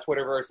Facebook,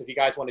 Twitterverse, if you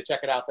guys want to check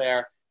it out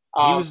there.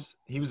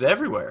 He was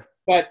everywhere.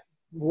 But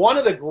one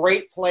of the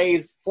great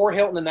plays for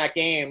Hilton in that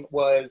game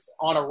was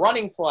on a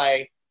running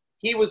play.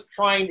 He was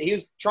trying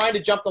to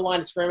jump the line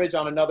of scrimmage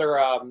on another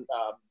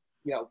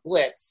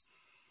blitz.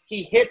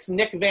 He hits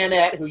Nick Van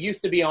Ette, who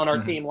used to be on our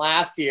team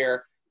last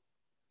year,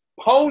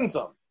 pones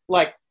him.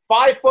 Like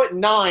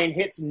 5'9",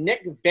 hits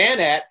Nick Van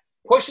Ette,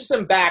 pushes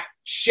him back,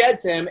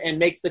 sheds him, and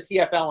makes the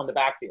TFL in the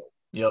backfield.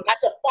 Yep.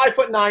 That's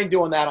a 5'9"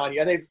 doing that on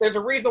you. And there's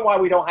a reason why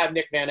we don't have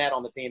Nick Van Ette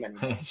on the team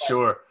anymore.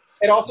 Sure.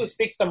 It also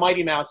speaks to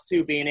Mighty Mouse,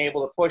 too, being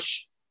able to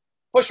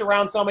push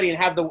around somebody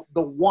and have the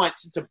want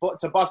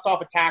to bust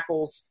off of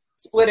tackles,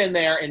 split in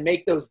there, and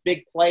make those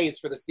big plays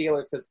for the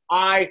Steelers, because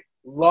I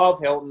love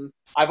Hilton.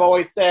 I've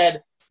always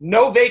said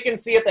no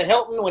vacancy at the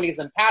Hilton when he's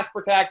in pass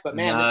protect, but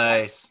man,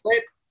 nice.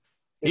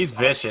 He's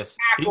vicious.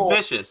 He's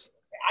vicious.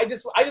 I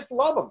just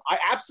love him. I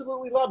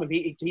absolutely love him.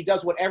 He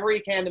does whatever he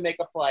can to make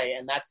a play,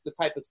 and that's the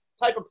type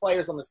of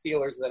players on the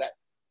Steelers that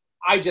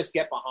I just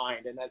get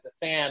behind, and as a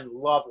fan,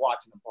 love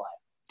watching him play.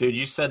 Dude,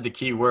 you said the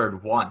key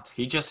word, want.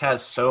 He just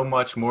has so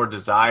much more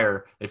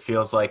desire, it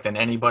feels like, than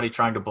anybody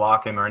trying to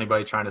block him or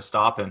anybody trying to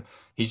stop him.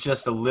 He's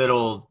just a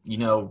little,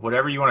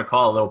 whatever you want to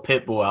call it, a little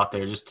pit bull out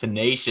there, just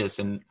tenacious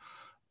and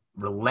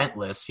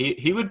relentless.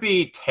 He would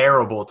be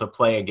terrible to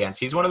play against.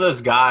 He's one of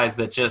those guys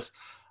that just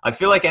 – I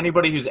feel like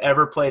anybody who's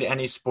ever played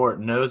any sport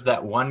knows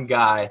that one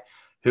guy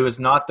who is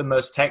not the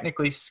most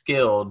technically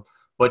skilled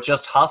but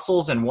just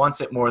hustles and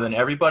wants it more than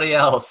everybody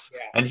else,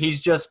 and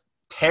he's just –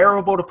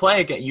 terrible to play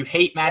against. You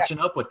hate matching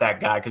up with that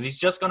guy because he's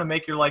just going to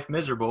make your life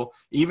miserable.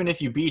 Even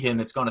if you beat him,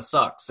 it's going to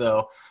suck.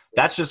 So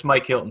that's just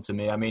Mike Hilton to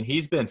me. I mean,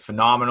 he's been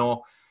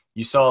phenomenal.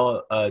 You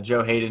saw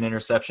Joe Hayden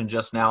interception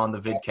just now on the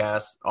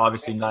vidcast.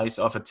 Obviously nice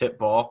off a tip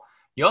ball.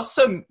 You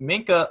also saw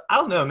Minkah. I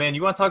don't know, man.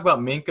 You want to talk about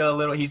Minkah a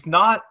little? He's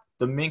not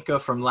the Minkah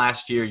from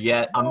last year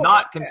yet. I'm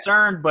not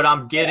concerned, but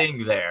I'm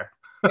getting there.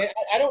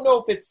 I don't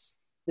know if it's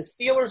the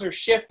Steelers are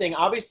shifting.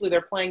 Obviously,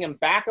 they're playing him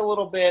back a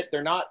little bit.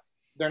 They're not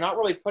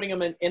really putting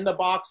him in the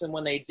box, and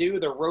when they do,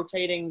 they're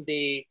rotating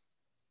the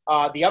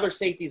other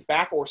safeties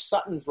back, or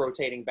Sutton's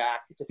rotating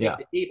back to take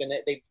the deep. And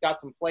they've got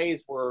some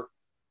plays where,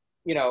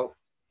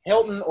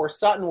 Hilton or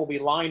Sutton will be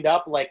lined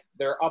up like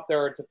they're up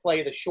there to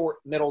play the short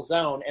middle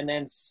zone and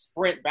then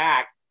sprint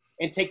back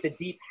and take the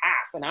deep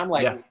half. And I'm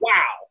like,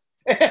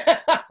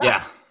 wow.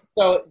 Yeah.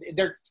 So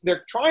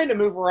they're trying to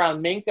move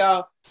around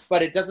Minkah,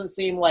 but it doesn't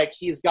seem like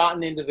he's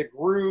gotten into the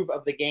groove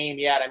of the game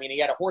yet. I mean, he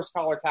had a horse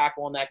collar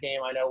tackle in that game,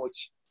 I know,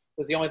 which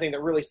was the only thing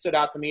that really stood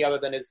out to me other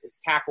than his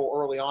tackle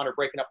early on, or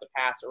breaking up the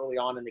pass early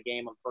on in the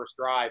game on first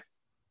drive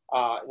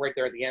right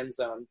there at the end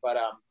zone. But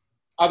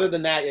other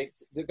than that,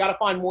 they've got to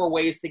find more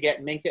ways to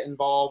get Minkah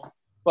involved.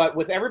 But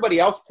with everybody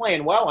else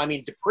playing well, I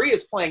mean, Dupree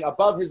is playing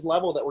above his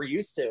level that we're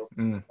used to.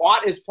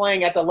 Watt is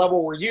playing at the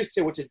level we're used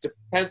to, which is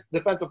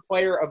Defensive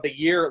Player of the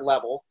Year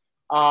level.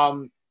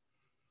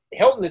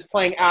 Hilton is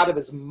playing out of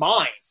his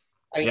mind.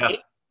 I mean,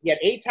 he had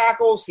 8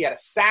 tackles. He had a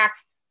sack,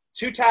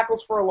 2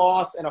 tackles for a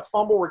loss, and a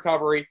fumble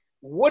recovery.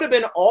 Would have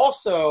been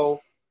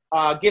also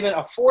given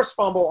a forced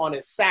fumble on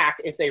his sack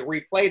if they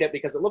replayed it,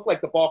 because it looked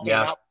like the ball came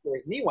out before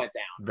his knee went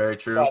down. Very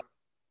true.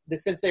 But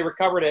since they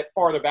recovered it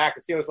farther back,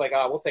 the Steelers like,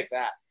 we'll take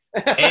that.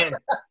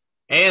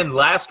 and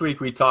last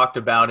week we talked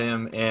about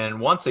him, and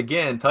once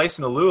again,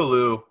 Tyson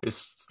Alualu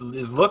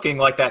is looking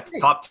like that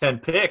top 10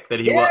 pick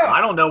that he was.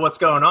 I don't know what's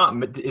going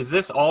on. Is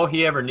this all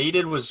he ever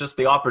needed, was just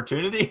the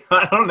opportunity?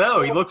 I don't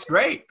know. He looks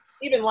great.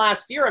 Even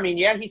last year, I mean,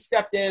 he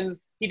stepped in.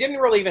 He didn't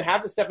really even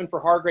have to step in for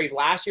Hargrave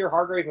last year.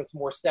 Hargrave was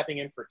more stepping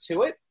in for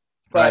Tuitt.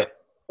 But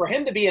for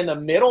him to be in the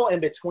middle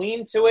in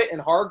between Tuitt and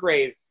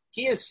Hargrave,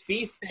 he is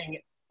feasting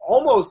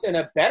almost in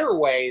a better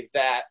way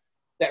that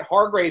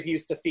Hargrave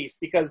used to feast,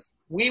 because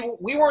we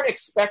weren't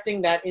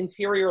expecting that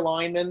interior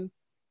lineman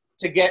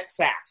to get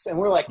sacks. And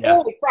we're like,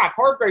 holy crap,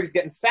 Hargrave's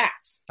getting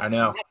sacks. I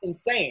know. That's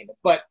insane.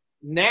 But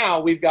now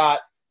we've got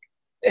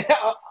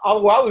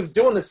Alualu's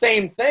doing the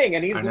same thing,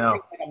 and he's looking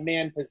like a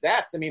man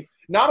possessed. I mean,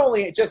 not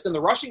only just in the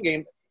rushing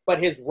game,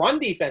 but his run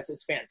defense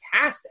is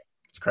fantastic.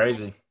 It's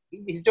crazy.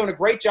 He's doing a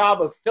great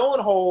job of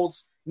filling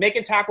holes,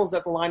 making tackles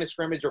at the line of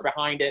scrimmage or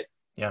behind it,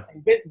 Yeah.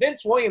 And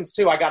Vince Williams,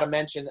 too, I got to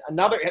mention.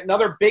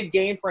 Another big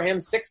game for him.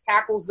 6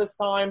 tackles this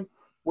time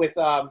with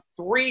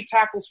 3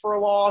 tackles for a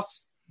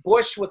loss.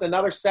 Bush with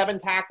another 7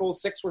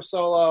 tackles, 6 were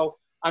solo.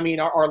 I mean,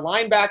 our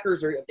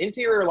linebackers,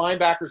 interior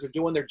linebackers are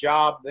doing their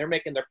job. They're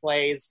making their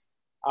plays,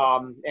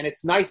 and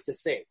it's nice to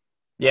see.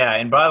 Yeah,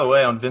 and by the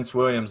way, on Vince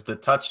Williams, the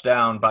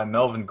touchdown by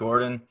Melvin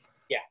Gordon,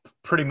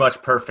 pretty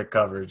much perfect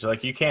coverage.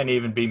 Like, you can't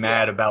even be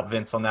mad about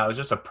Vince on that. It was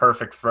just a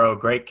perfect throw,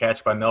 great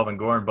catch by Melvin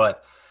Gordon.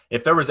 But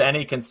if there was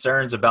any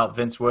concerns about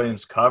Vince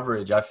Williams'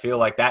 coverage, I feel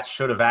like that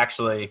should have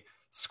actually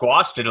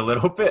squashed it a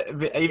little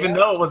bit, even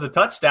though it was a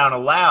touchdown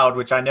allowed,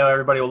 which I know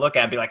everybody will look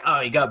at and be like, oh,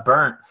 he got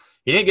burnt.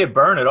 He didn't get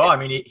burned at all. I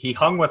mean, he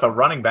hung with a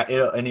running back,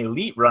 an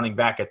elite running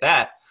back at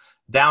that,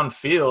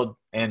 downfield,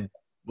 and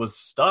was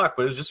stuck,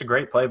 but it was just a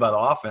great play by the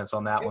offense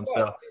on that one.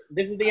 So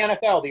this is the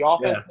NFL. The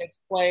offense makes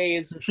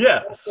plays.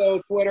 Yeah.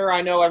 Also, Twitter,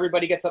 I know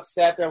everybody gets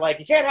upset. They're like,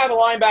 you can't have a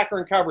linebacker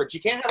in coverage. You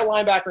can't have a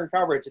linebacker in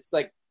coverage. It's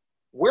like,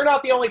 we're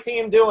not the only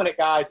team doing it,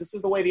 guys. This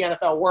is the way the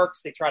NFL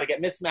works. They try to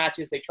get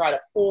mismatches. They try to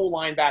pull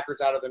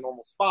linebackers out of their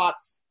normal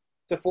spots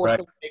to force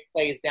them to make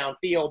plays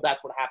downfield.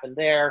 That's what happened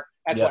there.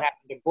 That's what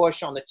happened to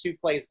Bush on the 2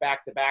 plays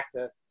back-to-back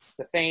to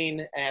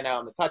Fane, and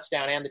the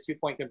touchdown and the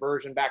 2-point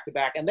conversion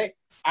back-to-back. And they,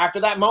 after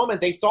that moment,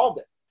 they solved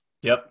it.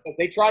 Yep. Because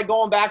they tried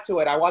going back to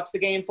it. I watched the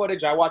game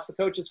footage. I watched the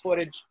coaches'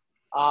 footage.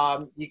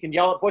 You can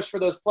yell at Bush for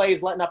those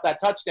plays, letting up that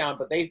touchdown,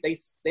 but they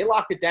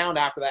locked it down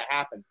after that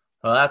happened.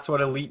 Well, that's what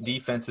elite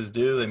defenses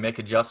do. They make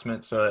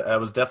adjustments. So it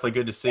was definitely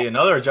good to see.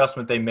 Another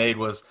adjustment they made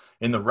was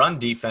in the run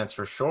defense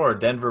for sure.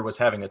 Denver was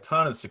having a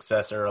ton of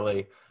success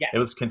early. Yes. It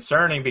was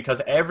concerning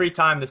because every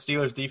time the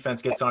Steelers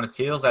defense gets on its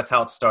heels, that's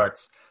how it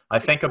starts. I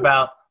think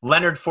about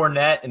Leonard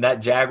Fournette and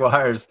that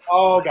Jaguars.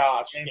 Oh,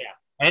 gosh, yeah.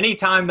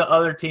 Anytime the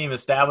other team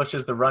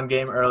establishes the run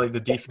game early, the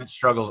defense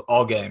struggles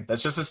all game.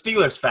 That's just a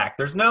Steelers fact.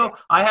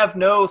 I have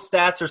no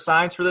stats or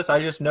science for this. I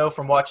just know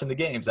from watching the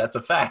games. That's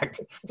a fact.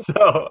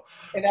 So,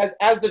 and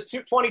as the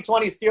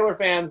 2020 Steeler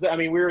fans, I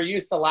mean, we were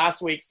used to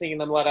last week seeing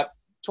them let up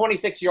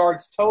 26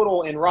 yards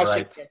total in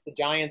rushing against the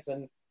Giants,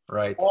 and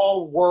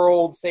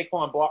all-world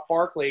Saquon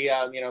Barkley,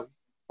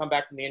 come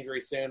back from the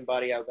injury soon,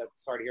 buddy. I'm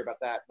sorry to hear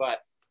about that, but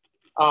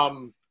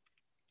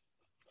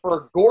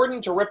for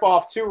Gordon to rip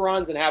off 2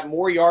 runs and have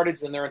more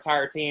yardage than their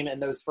entire team in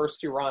those first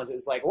 2 runs, it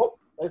was like, whoop,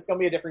 this is going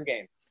to be a different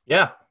game.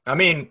 Yeah. I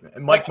mean,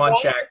 Mike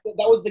Munchak. That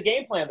was the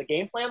game plan. The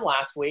game plan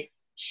last week,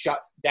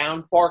 shut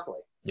down Barkley.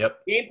 Yep.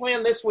 Game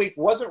plan this week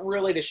wasn't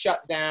really to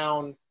shut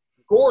down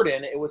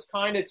Gordon. It was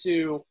kind of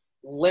to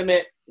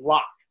limit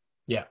Locke.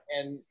 Yeah.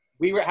 And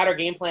we had our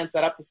game plan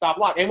set up to stop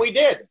Locke, and we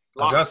did.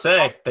 I was going to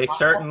say,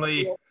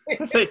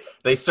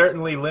 they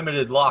certainly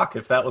limited Locke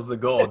if that was the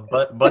goal.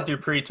 But Bud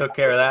Dupree took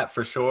care of that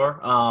for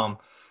sure.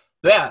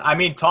 I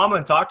mean,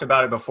 Tomlin talked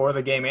about it before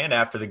the game and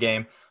after the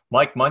game.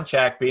 Mike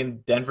Munchak,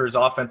 being Denver's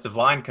offensive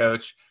line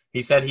coach,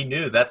 he said he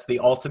knew that's the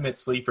ultimate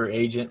sleeper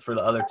agent for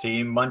the other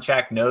team.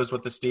 Munchak knows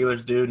what the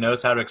Steelers do,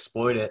 knows how to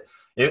exploit it.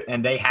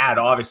 And they had,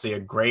 obviously, a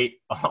great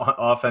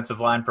offensive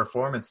line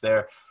performance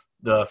there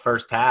the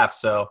first half.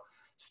 So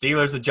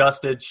Steelers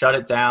adjusted, shut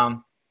it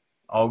down,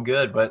 all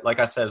good. But like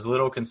I said, it was a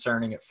little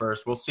concerning at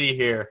first. We'll see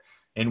here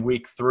in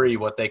week 3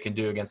 what they can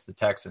do against the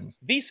Texans.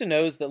 Visa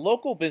knows that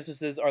local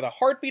businesses are the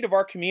heartbeat of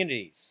our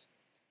communities.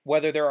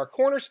 Whether they're our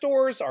corner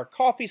stores, our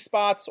coffee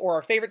spots, or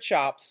our favorite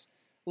shops,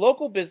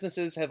 local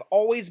businesses have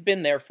always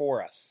been there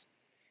for us.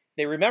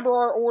 They remember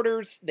our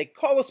orders, they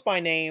call us by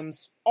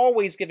names,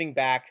 always giving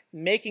back,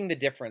 making the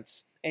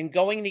difference, and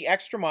going the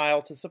extra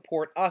mile to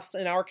support us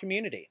and our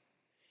community.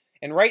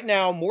 And right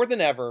now, more than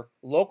ever,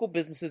 local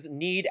businesses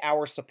need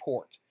our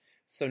support.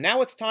 So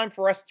now it's time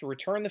for us to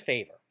return the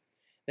favor.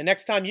 The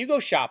next time you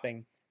go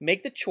shopping,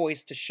 make the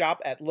choice to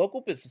shop at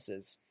local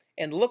businesses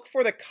and look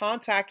for the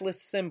contactless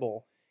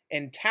symbol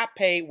and tap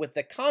pay with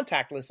the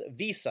contactless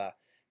Visa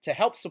to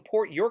help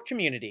support your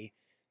community,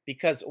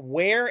 because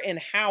where and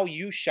how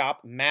you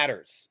shop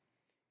matters.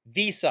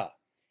 Visa,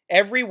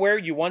 everywhere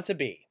you want to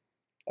be.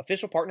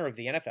 Official partner of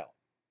the NFL.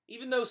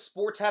 Even though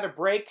sports had a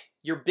break,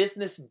 your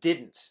business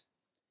didn't.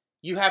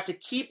 You have to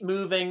keep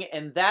moving,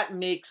 and that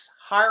makes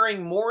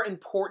hiring more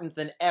important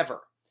than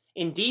ever.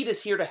 Indeed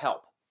is here to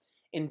help.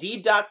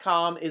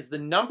 Indeed.com is the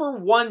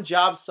 #1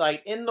 job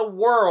site in the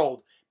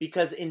world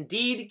because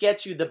Indeed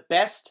gets you the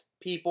best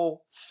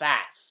people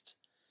fast.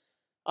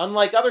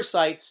 Unlike other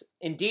sites,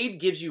 Indeed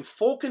gives you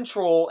full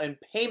control and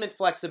payment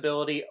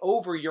flexibility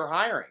over your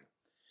hiring.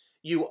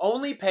 You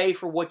only pay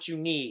for what you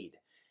need.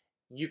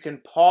 You can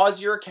pause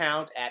your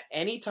account at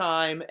any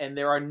time, and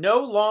there are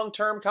no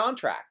long-term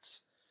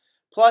contracts.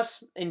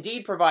 Plus,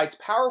 Indeed provides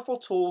powerful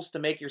tools to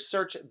make your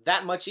search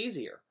that much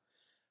easier,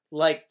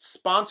 like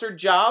sponsored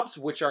jobs,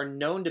 which are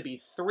known to be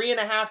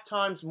 3.5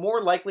 times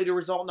more likely to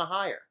result in a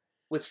hire.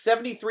 With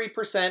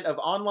 73% of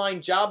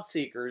online job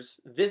seekers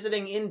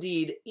visiting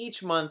Indeed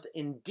each month,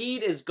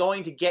 Indeed is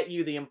going to get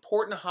you the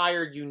important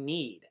hire you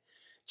need,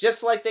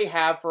 just like they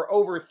have for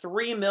over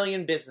 3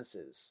 million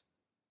businesses.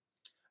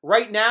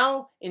 Right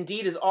now,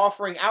 Indeed is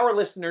offering our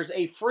listeners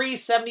a free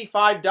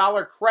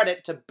 $75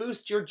 credit to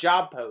boost your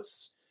job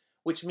posts.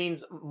 which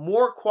means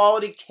more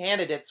quality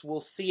candidates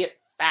will see it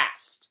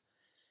fast.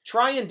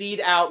 Try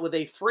Indeed out with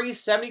a free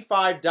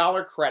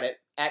 $75 credit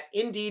at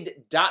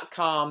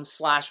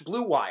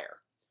Indeed.com/Blue Wire.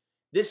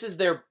 This is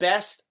their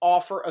best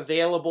offer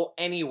available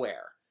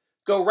anywhere.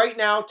 Go right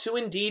now to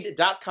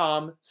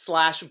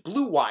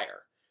Indeed.com/Blue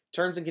Wire.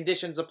 Terms and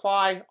conditions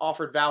apply.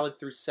 Offered valid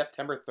through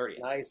September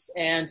 30th. Nice.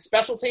 And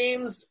special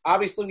teams,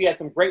 obviously we had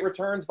some great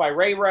returns by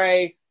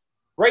Ray.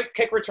 Great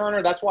kick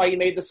returner. That's why he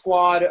made the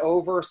squad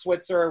over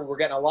Switzer. We're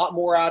getting a lot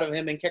more out of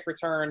him in kick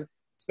return,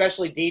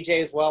 especially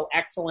DJ as well.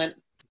 Excellent.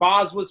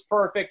 Boz was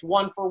perfect.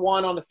 1 for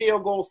 1 on the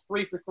field goals,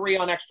 3 for 3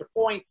 on extra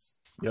points.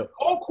 Yep.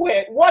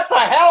 Colquitt, what the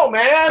hell,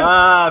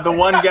 man? The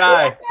one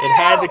guy. It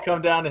had to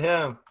come down to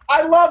him.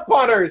 I love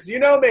punters. You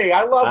know me.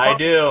 I love punters. I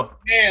do.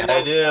 Man,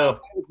 I do. That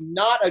was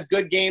not a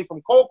good game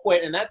from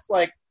Colquitt, and that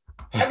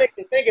makes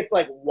you think, it's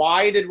like,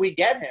 why did we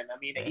get him? I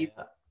mean,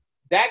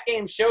 that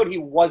game showed he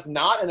was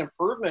not an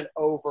improvement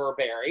over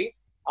Barry.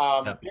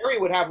 Barry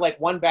would have like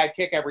one bad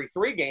kick every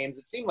 3 games.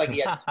 It seemed like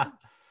he had 2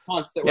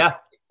 punts that were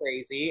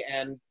crazy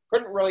and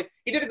couldn't really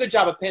 – he did a good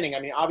job of pinning. I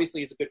mean, obviously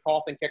he's a good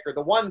Coffin kicker.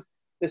 The one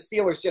the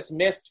Steelers just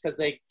missed because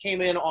they came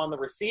in on the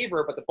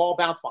receiver, but the ball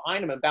bounced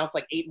behind him and bounced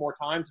like 8 more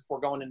times before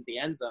going into the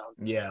end zone.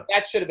 Yeah.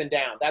 That should have been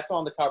down. That's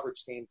on the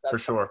coverage teams. For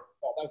sure.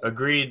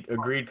 Agreed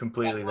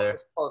completely there.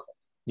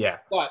 Perfect. Yeah.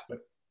 But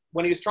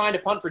when he was trying to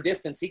punt for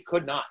distance, he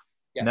could not.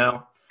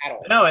 No.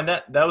 No, and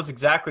that was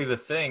exactly the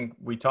thing.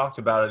 We talked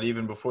about it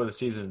even before the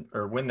season,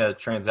 or when the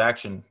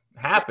transaction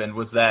happened,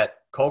 was that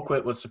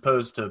Colquitt was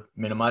supposed to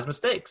minimize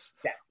mistakes.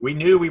 Yes. We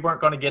knew we weren't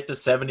going to get the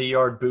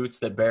 70-yard boots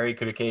that Barry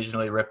could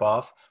occasionally rip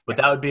off, but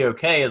that would be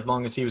okay as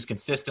long as he was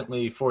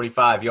consistently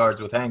 45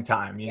 yards with hang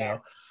time, you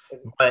know.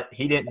 But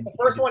he didn't. The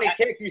first one he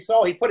kicked, you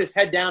saw he put his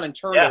head down and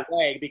turned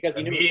away because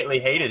he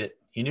immediately hated it.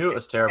 He knew it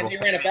was terrible. And he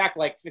ran it back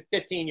like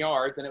 15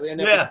 yards, and it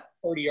ended up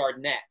a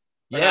 30-yard net.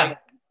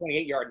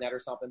 28-yard net or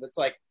something. It's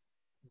like,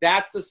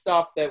 that's the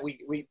stuff that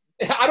we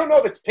I don't know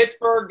if it's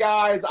Pittsburgh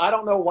guys. I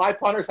don't know why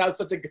punters have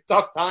such a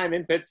tough time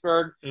in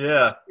Pittsburgh.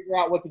 Yeah. Figure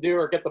out what to do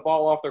or get the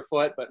ball off their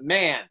foot. But,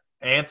 man.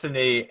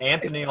 Anthony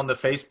on the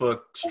Facebook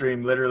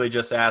stream literally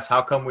just asked,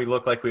 how come we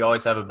look like we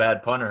always have a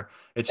bad punter?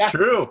 It's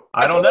true.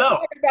 I don't know.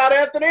 About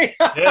Anthony.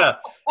 Yeah,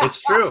 it's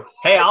true.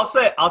 Hey, I'll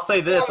say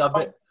this.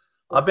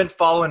 I've been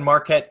following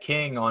Marquette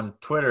King on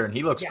Twitter, and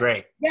he looks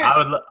great.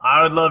 Yes.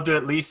 I would love to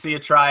at least see a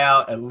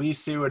tryout, at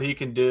least see what he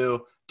can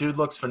do. Dude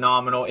looks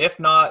phenomenal. If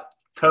not,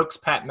 coax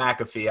Pat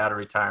McAfee out of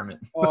retirement.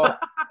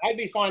 I'd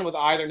be fine with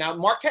either. Now,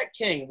 Marquette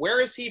King,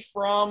 where is he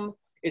from?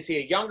 Is he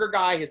a younger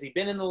guy? Has he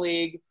been in the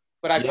league?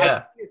 But I've seen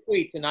your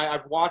tweets, and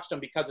I've watched him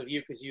because of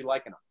you, because you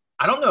like him.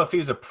 I don't know if he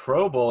was a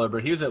Pro Bowler,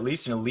 but he was at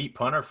least an elite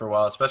punter for a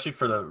while, especially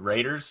for the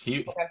Raiders.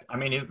 He's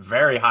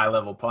very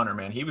high-level punter,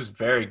 man. He was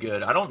very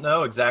good. I don't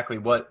know exactly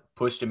what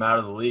pushed him out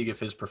of the league, if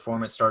his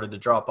performance started to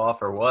drop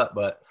off or what,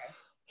 but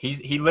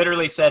he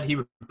literally said he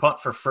would punt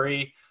for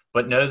free,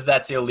 but knows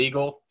that's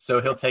illegal, so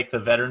he'll take the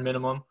veteran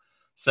minimum.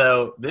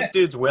 So this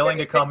dude's willing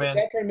to come in.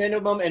 Veteran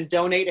minimum and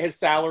donate his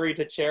salary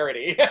to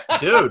charity.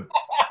 Dude,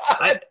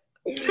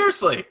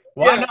 seriously,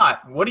 why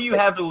not? What do you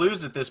have to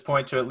lose at this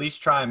point to at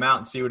least try him out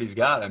and see what he's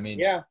got? I mean,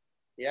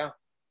 yeah.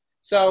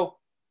 So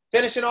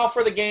finishing off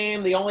for the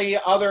game, the only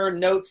other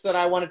notes that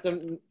I wanted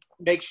to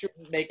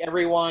make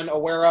everyone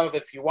aware of,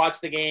 if you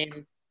watch the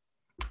game,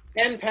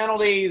 10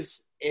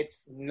 penalties.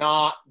 It's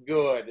not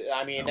good.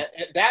 I mean,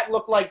 that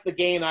looked like the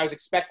game I was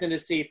expecting to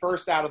see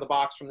first out of the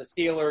box from the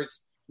Steelers,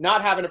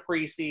 not having a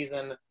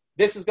preseason.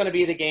 This is going to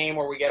be the game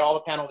where we get all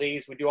the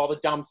penalties, we do all the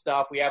dumb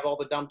stuff, we have all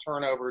the dumb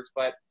turnovers,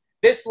 but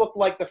this looked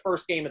like the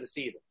first game of the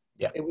season.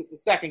 Yeah. It was the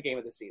second game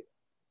of the season.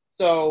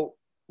 So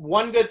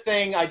one good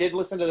thing, I did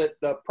listen to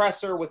the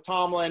presser with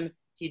Tomlin.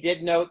 He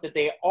did note that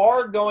they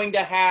are going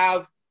to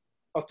have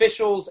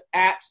officials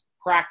at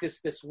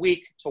practice this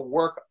week to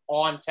work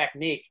on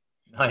technique.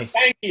 Nice.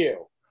 Thank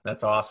you.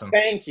 That's awesome.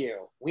 Thank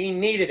you. We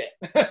needed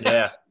it.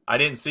 Yeah, I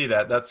didn't see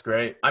that. That's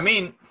great. I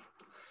mean,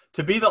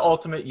 to be the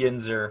ultimate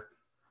Yinzer,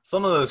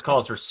 some of those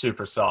calls were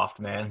super soft,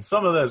 man.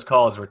 Some of those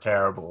calls were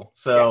terrible.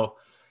 So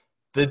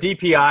the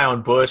DPI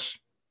on Bush,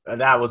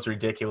 that was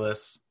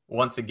ridiculous.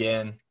 Once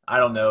again, I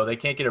don't know. They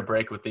can't get a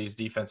break with these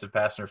defensive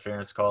pass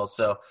interference calls.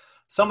 So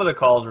some of the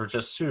calls were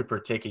just super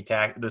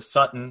ticky-tack. The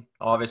Sutton,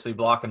 obviously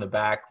blocking the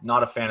back.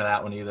 Not a fan of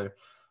that one either.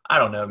 I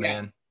don't know,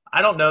 man.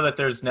 I don't know that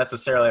there's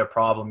necessarily a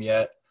problem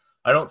yet.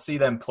 I don't see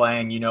them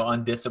playing,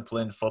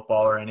 undisciplined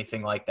football or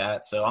anything like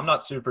that. So I'm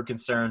not super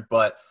concerned.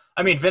 But,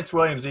 I mean, Vince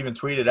Williams even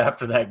tweeted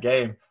after that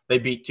game, they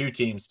beat 2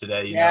 teams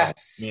today, you know,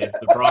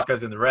 the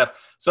Broncos and the refs.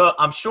 So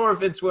I'm sure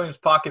Vince Williams'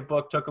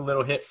 pocketbook took a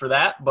little hit for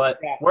that, but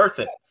worth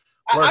it.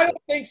 I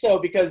don't think so,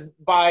 because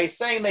by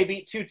saying they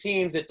beat 2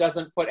 teams, it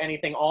doesn't put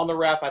anything on the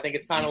ref. I think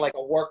it's kind of like a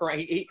workaround.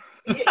 He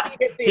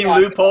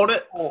loopholed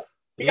it.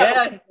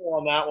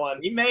 On that one.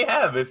 He may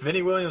have. If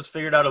Vinny Williams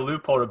figured out a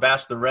loophole to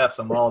bash the refs,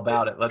 I'm all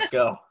about it. Let's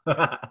go.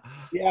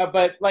 Yeah,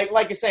 but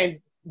like you're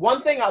saying,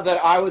 one thing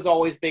that I was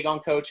always big on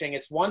coaching,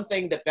 it's one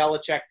thing that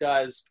Belichick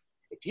does.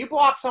 If you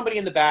block somebody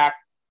in the back,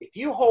 if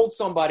you hold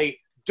somebody,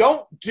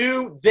 don't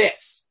do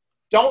this.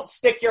 don't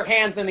stick your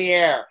hands in the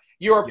air.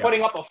 You are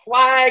putting up a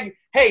flag.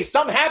 Hey,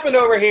 something happened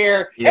over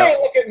here. Hey,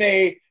 look at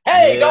me.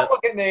 Hey, don't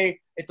look at me.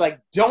 It's like,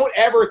 don't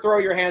ever throw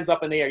your hands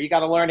up in the air. You got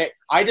to learn it.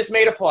 I just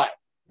made a play.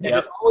 And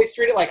just always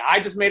treat it like I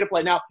just made a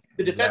play. Now,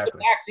 the defensive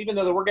backs, even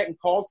though we're getting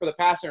called for the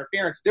pass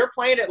interference, they're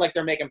playing it like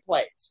they're making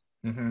plays.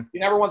 You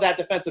never want that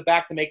defensive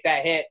back to make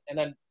that hit and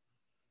then.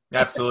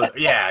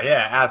 Absolutely.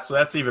 Yeah,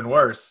 absolutely. That's even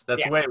worse.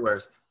 That's way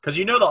worse. Because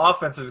the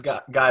offensive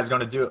guy is going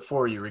to do it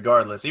for you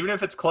regardless. Even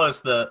if it's close,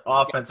 the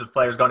offensive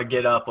player is going to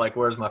get up like,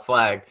 where's my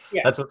flag?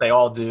 That's what they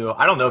all do.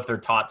 I don't know if they're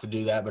taught to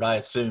do that, but I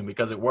assume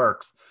because it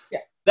works.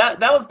 That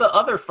was the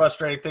other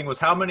frustrating thing was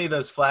how many of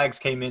those flags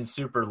came in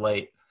super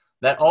late.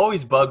 That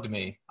always bugged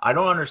me. I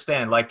don't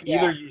understand. Like,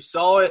 either you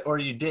saw it or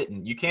you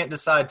didn't. You can't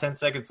decide 10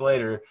 seconds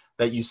later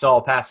that you saw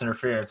pass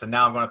interference and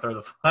now I'm going to throw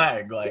the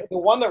flag. Like the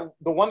one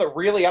that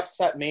really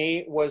upset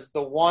me was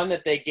the one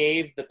that they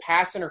gave the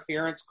pass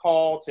interference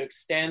call to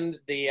extend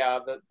the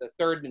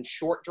third and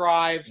short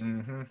drive.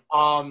 And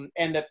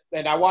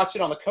I watched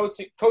it on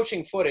the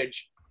coaching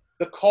footage.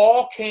 The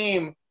call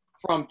came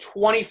from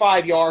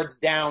 25 yards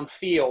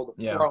downfield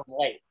thrown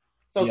late.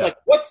 So it's like,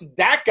 what's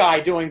that guy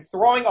doing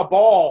throwing a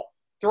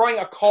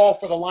call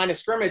for the line of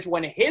scrimmage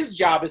when his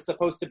job is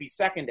supposed to be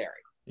secondary?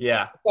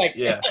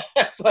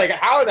 It's like,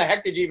 how the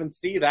heck did you even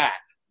see that?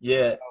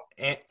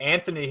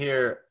 Anthony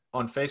here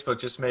on Facebook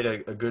just made a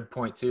good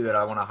point too that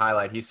I want to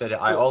highlight. He said,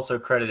 I also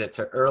credit it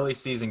to early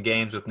season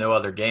games with no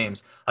other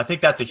games. I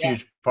think that's a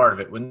huge part of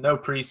it. With no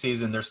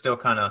preseason, they're still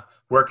kind of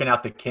working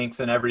out the kinks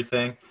and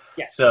everything.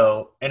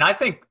 So, and I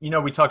think,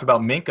 we talked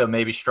about Minkah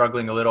maybe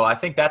struggling a little. I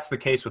think that's the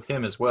case with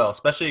him as well,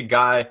 especially a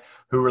guy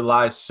who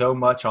relies so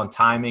much on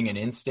timing and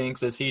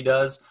instincts as he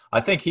does.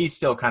 I think he's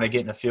still kind of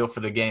getting a feel for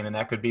the game, and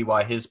that could be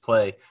why his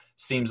play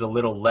seems a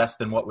little less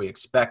than what we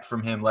expect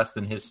from him, less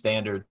than his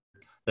standard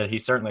that he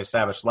certainly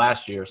established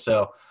last year.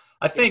 So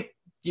I think,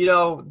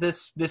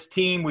 this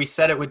team, we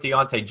said it with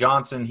Diontae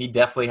Johnson, he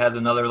definitely has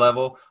another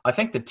level. I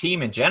think the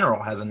team in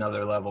general has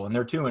another level, and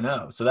they're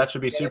 2-0. So that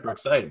should be super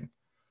exciting.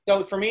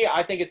 So for me,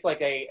 I think it's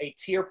like a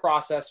tier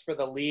process for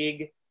the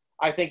league.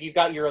 I think you've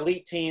got your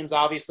elite teams,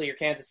 obviously your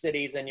Kansas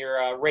Cities and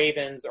your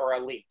Ravens are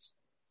elite.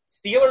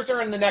 Steelers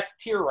are in the next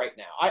tier right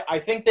now. I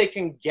think they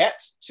can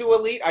get to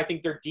elite. I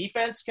think their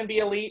defense can be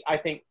elite. I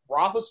think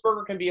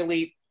Roethlisberger can be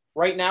elite.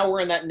 Right now,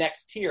 we're in that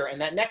next tier.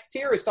 And that next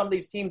tier is some of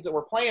these teams that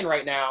we're playing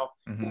right now,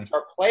 which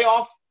are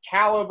playoff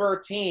caliber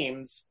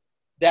teams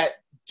that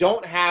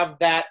don't have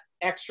that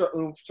extra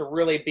oomph to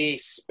really be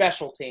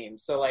special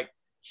teams. So, like,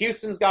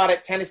 Houston's got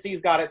it,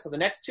 Tennessee's got it. So the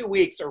next 2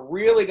 weeks are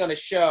really going to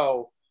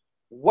show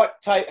where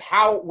the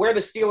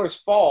Steelers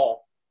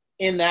fall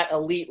in that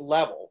elite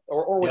level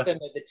or within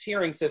the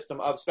tiering system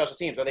of special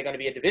teams. Are they going to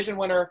be a division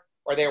winner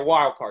or are they a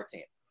wild card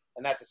team?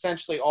 And that's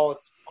essentially all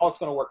it's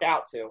going to work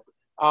out to.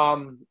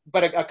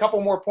 But a couple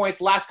more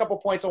points. Last couple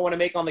points I want to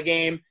make on the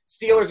game.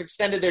 Steelers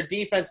extended their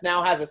defense,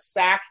 now has a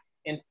sack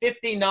in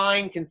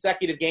 59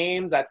 consecutive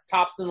games. That's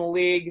tops in the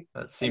league.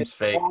 That seems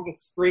fake.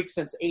 Longest streak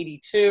since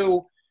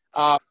 '82.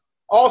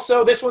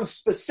 Also, this one's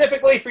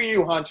specifically for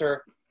you,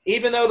 Hunter.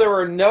 Even though there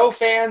were no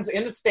fans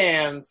in the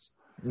stands,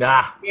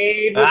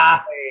 Renegade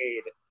was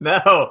played.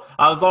 No,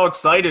 I was all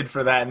excited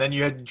for that, and then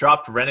you had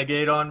dropped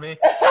Renegade on me.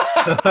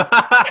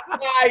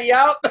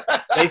 Yep.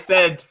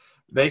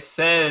 They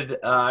said,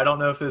 I don't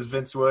know if it was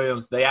Vince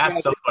Williams. They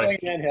asked somebody.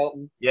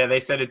 Yeah, they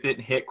said it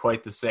didn't hit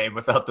quite the same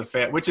without the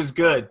fan, which is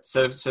good.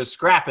 So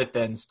scrap it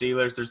then,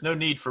 Steelers. There's no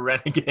need for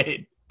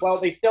Renegade. Well,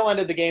 they still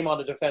ended the game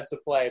on a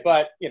defensive play,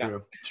 but,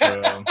 True.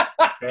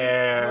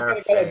 Fair.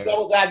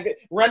 Devil's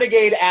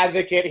Renegade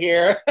advocate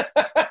here.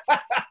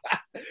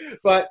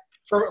 But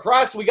for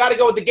us, we got to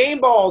go with the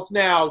game balls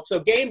now. So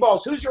game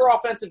balls. Who's your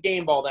offensive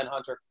game ball then,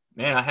 Hunter?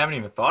 Man, I haven't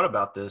even thought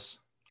about this.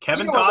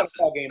 Kevin Dotson.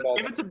 Let's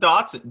give it to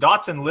Dotson.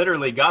 Dotson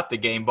literally got the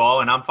game ball,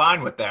 and I'm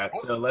fine with that.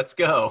 So let's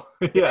go.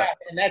 Yeah.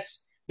 And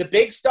that's the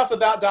big stuff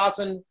about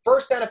Dotson.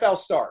 First NFL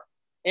start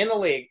in the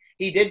league.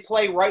 He did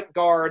play right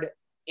guard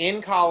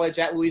in college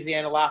at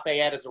Louisiana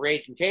Lafayette as a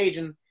Raging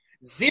Cajun.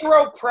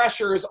 0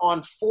 pressures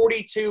on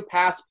 42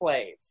 pass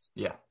plays.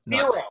 Yeah.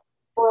 0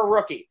 for a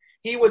rookie.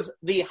 He was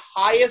the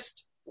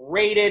highest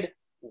rated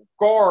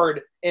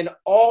guard in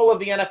all of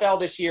the NFL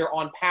this year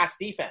on pass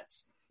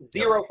defense.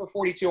 0 for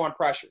 42 on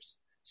pressures.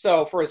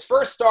 So for his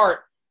first start,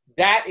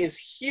 that is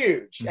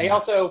huge. Mm-hmm. He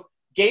also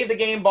gave the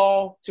game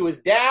ball to his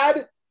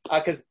dad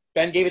because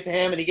Ben gave it to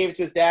him, and he gave it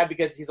to his dad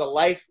because he's a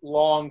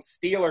lifelong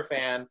Steeler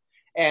fan.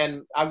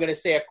 And I'm going to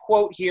say a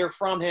quote here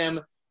from him,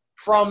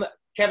 from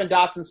Kevin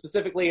Dotson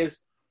specifically,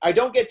 is, "I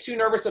don't get too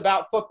nervous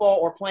about football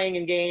or playing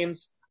in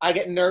games. I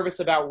get nervous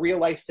about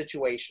real-life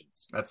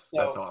situations." That's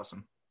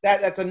awesome.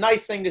 That's a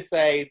nice thing to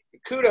say.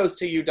 Kudos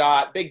to you,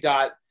 Dot. Big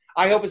Dot.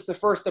 I hope it's the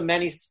first of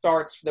many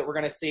starts that we're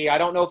going to see. I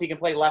don't know if he can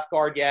play left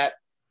guard yet,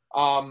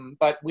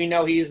 but we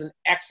know he's an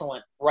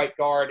excellent right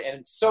guard, and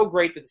it's so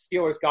great that the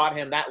Steelers got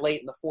him that late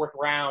in the 4th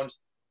round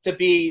to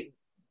be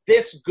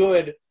this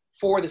good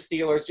for the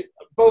Steelers,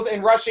 both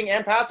in rushing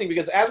and passing,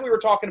 because as we were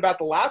talking about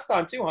the last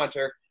time too,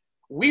 Hunter,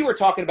 we were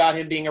talking about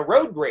him being a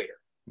road grader.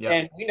 Yeah.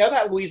 And we know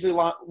that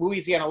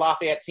Louisiana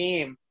Lafayette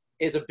team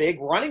is a big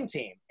running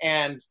team.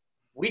 And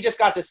we just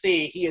got to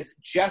see he is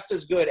just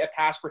as good at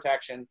pass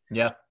protection.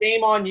 Yeah.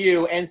 Shame on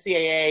you,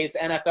 NCAAs,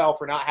 NFL,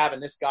 for not having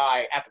this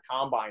guy at the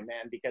combine,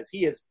 man, because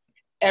he is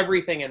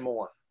everything and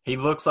more. He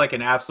looks like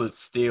an absolute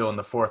steal in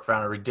the 4th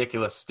round, a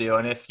ridiculous steal.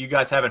 And if you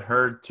guys haven't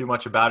heard too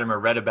much about him or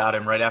read about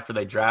him right after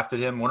they drafted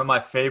him, one of my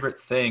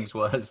favorite things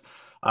was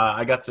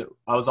I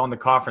was on the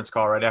conference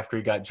call right after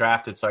he got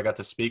drafted, so I got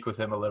to speak with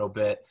him a little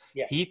bit.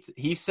 Yeah.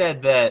 He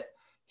said that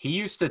he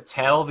used to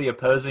tell the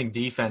opposing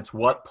defense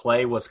what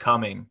play was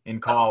coming in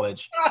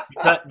college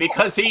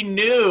because he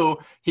knew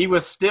he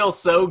was still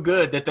so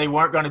good that they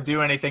weren't going to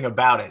do anything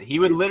about it. He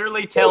would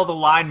literally tell the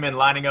linemen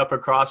lining up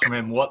across from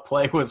him what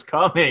play was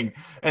coming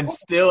and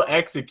still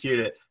execute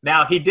it.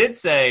 Now, he did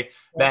say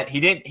that he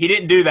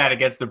didn't do that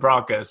against the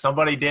Broncos.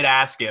 Somebody did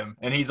ask him,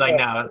 and he's like,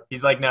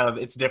 no,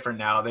 it's different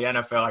now. The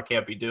NFL, I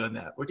can't be doing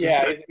that. Which is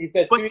good. He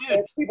says,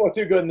 people are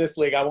too good in this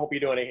league. I won't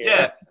be doing it here.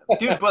 Yeah,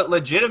 dude, but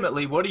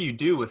legitimately, what do you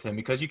do with him?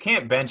 Because you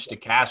can't bench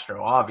DeCastro,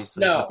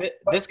 obviously. No, but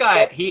this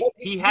guy,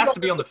 he has to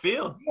be on the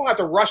field. You don't have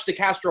to rush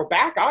DeCastro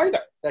back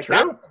either. Like,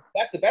 True.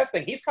 That's the best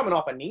thing. He's coming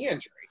off a knee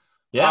injury.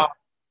 Yeah.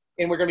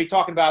 And we're going to be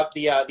talking about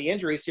the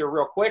injuries here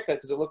real quick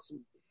because it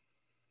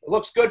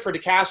looks good for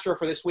DeCastro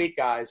for this week,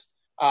 guys.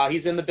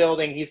 He's in the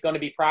building. He's going to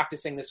be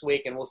practicing this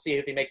week, and we'll see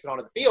if he makes it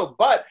onto the field.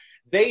 But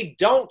they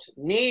don't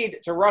need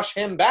to rush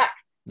him back.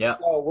 Yeah.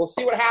 So we'll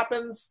see what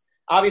happens.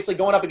 Obviously,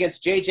 going up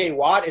against J.J.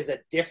 Watt is a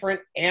different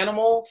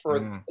animal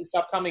for this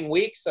upcoming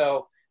week.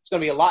 So it's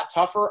going to be a lot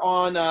tougher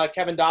on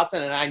Kevin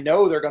Dotson. And I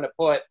know they're going to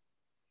put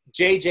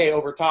J.J.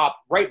 over top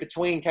right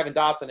between Kevin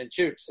Dotson and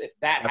Chooks if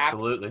that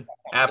happens.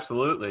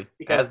 Absolutely.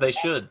 Because as they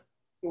should.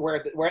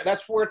 Where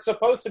that's where it's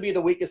supposed to be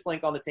the weakest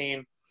link on the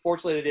team.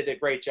 Fortunately, they did a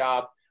great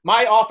job.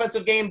 My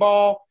offensive game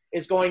ball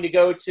is going to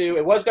go to –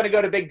 it was going to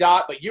go to Big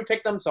Dot, but you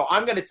picked them, so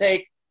I'm going to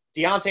take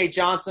Deontay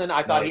Johnson.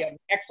 I thought he had an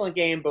excellent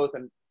game, both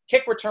in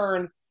kick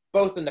return,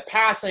 both in the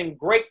passing,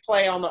 great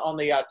play on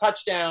the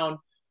touchdown,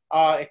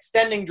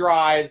 extending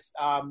drives.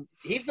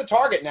 He's the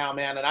target now,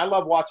 man, and I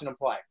love watching him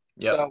play.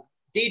 Yep. So,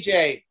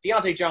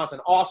 Deontay Johnson,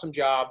 awesome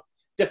job.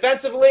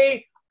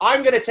 Defensively,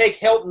 I'm going to take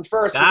Hilton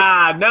first. No.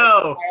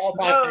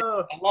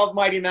 I love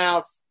Mighty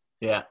Mouse.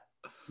 Yeah.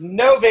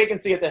 No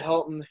vacancy at the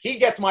Hilton. He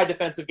gets my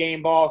defensive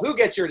game ball. Who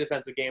gets your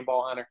defensive game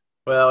ball, Hunter?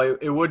 Well,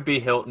 it would be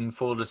Hilton,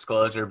 full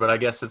disclosure, but I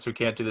guess since we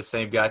can't do the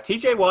same guy.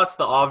 TJ Watt's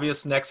the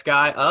obvious next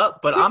guy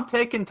up, but I'm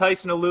taking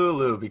Tyson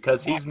Alualu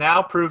because he's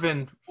now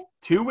proven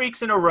 2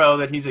 weeks in a row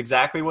that he's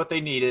exactly what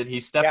they needed.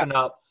 He's stepping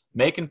up,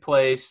 making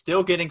plays,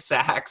 still getting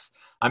sacks.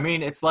 I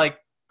mean, it's like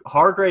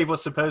Hargrave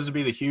was supposed to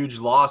be the huge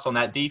loss on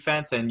that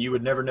defense, and you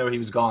would never know he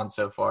was gone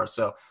so far.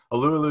 So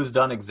Alualu's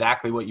done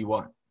exactly what you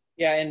want.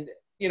 Yeah, and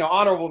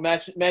honorable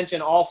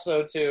mention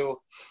also to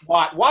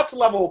Watt. Watt's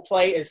level of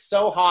play is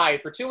so high.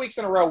 For 2 weeks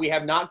in a row, we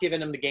have not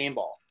given him the game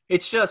ball.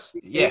 It's just,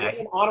 yeah.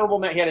 An honorable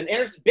mention. He had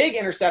an big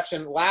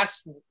interception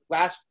last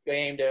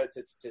game to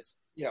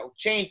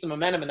change the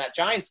momentum in that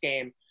Giants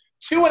game.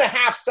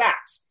 2.5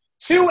 sacks.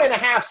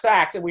 2.5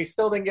 sacks, and we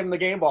still didn't give him the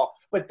game ball.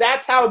 But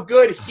that's how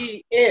good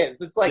he is.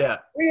 It's like,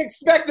 we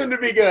expect him to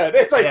be good.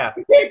 It's like,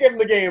 we can't give him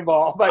the game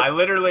ball. But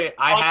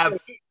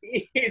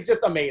he's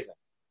just amazing.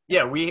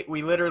 Yeah, we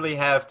literally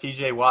have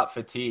TJ Watt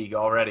fatigue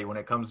already when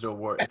it comes to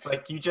awards. It's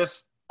like it's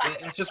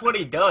just what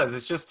he does.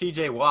 It's just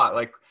TJ Watt.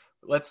 Like,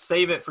 let's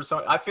save it for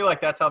some. I feel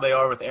like that's how they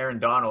are with Aaron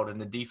Donald and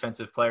the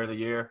Defensive Player of the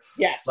Year.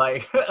 Yes.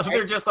 Like,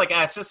 they're just like,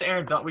 it's just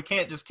Aaron Donald. We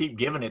can't just keep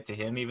giving it to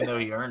him even though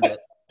he earned it.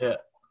 Yeah.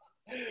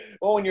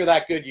 Well, when you're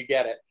that good, you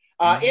get it.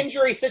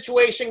 Injury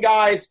situation,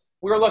 guys,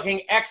 we were looking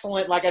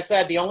excellent. Like I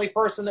said, the only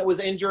person that was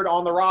injured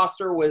on the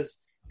roster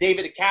was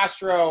David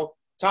Castro.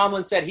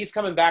 Tomlin said he's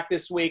coming back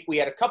this week. We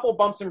had a couple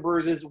bumps and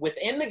bruises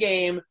within the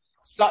game.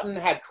 Sutton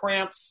had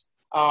cramps.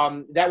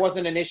 That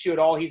wasn't an issue at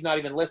all. He's not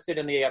even listed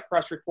in the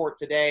press report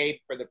today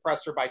for the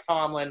presser by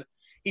Tomlin.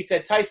 He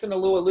said Tyson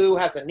Alualu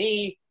has a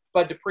knee,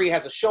 Bud Dupree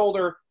has a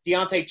shoulder.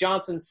 Deontay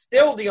Johnson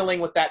still dealing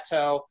with that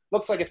toe.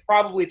 Looks like it's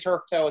probably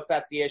turf toe.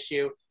 That's the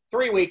issue.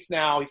 3 weeks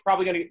now. He's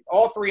probably going to –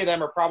 all three of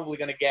them are probably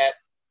going to get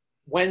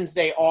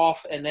Wednesday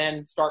off and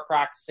then start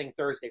practicing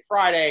Thursday,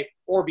 Friday,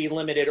 or be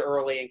limited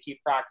early and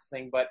keep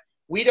practicing. But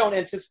we don't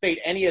anticipate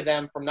any of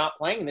them from not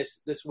playing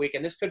this week,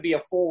 and this could be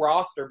a full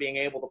roster being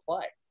able to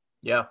play.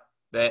 Yeah,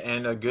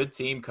 and a good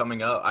team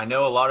coming up. I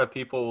know a lot of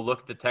people will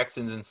look at the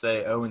Texans and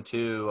say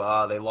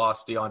 0-2. They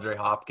lost DeAndre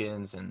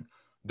Hopkins, and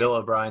Bill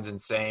O'Brien's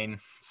insane,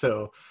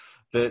 so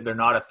they're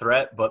not a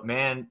threat. But,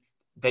 man,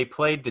 they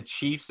played the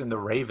Chiefs and the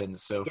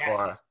Ravens so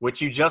far,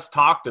 which you just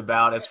talked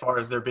about as far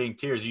as there being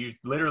tiers. You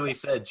literally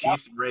said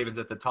Chiefs and Ravens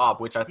at the top,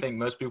 which I think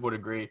most people would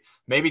agree.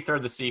 Maybe throw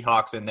the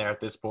Seahawks in there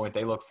at this point.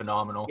 They look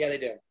phenomenal. Yeah, they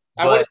do.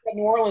 I would have said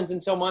New Orleans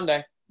until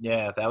Monday.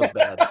 Yeah, that was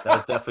bad. That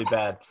was definitely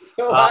bad.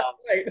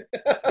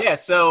 Yeah,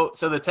 so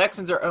the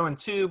Texans are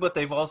 0-2, but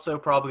they've also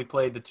probably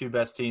played the two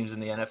best teams in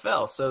the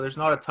NFL. So there's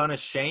not a ton of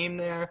shame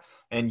there.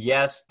 And,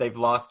 yes, they've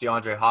lost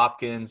DeAndre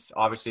Hopkins,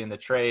 obviously, in the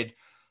trade.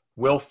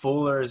 Will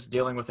Fuller is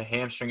dealing with a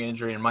hamstring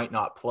injury and might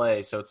not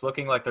play. So it's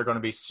looking like they're going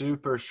to be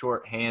super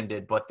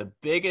short-handed. But the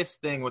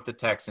biggest thing with the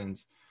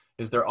Texans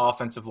is their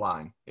offensive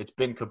line. It's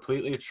been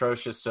completely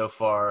atrocious so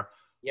far.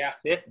 Yeah.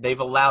 They've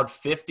allowed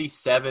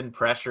 57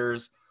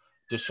 pressures.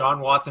 Deshaun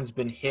Watson's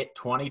been hit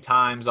 20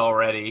 times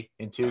already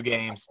in 2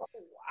 games. Wow.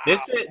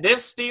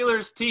 This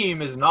Steelers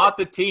team is not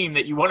the team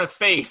that you want to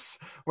face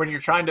when you're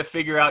trying to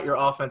figure out your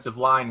offensive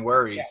line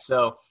worries. Yeah.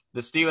 So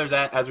the Steelers,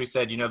 as we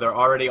said, they're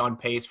already on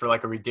pace for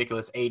like a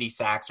ridiculous 80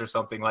 sacks or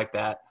something like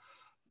that.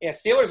 Yeah,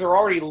 Steelers are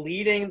already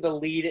leading the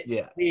league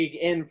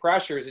in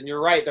pressures, and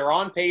you're right. They're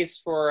on pace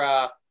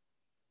for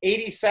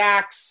 80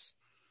 sacks.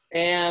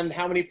 And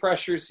how many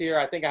pressures here?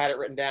 I think I had it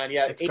written down.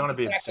 Yeah, it's going to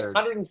be absurd.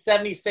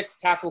 176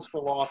 tackles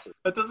for losses.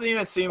 That doesn't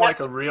even seem like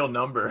a real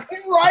number.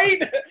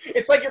 Right?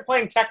 It's like you're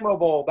playing Tecmo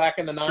Bowl back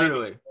in the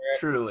 90s.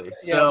 Truly.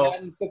 So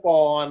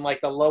football on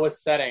like the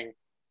lowest setting.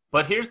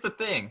 But here's the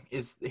thing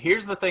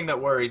that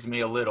worries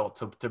me a little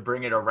to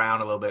bring it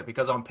around a little bit,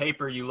 because on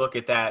paper you look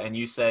at that and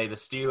you say the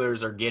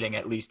Steelers are getting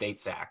at least 8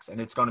 sacks,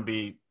 and it's going to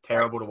be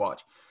terrible to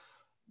watch.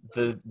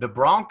 The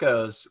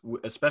Broncos,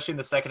 especially in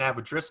the second half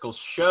with Driscoll,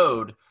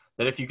 showed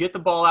that if you get the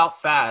ball out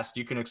fast,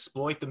 you can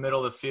exploit the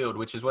middle of the field,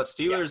 which is what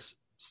Steelers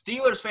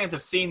fans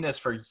have seen this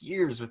for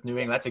years with New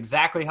England. That's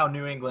exactly how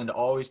New England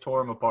always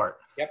tore them apart.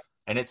 Yep.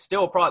 And it's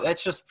still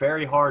that's just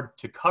very hard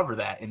to cover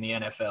that in the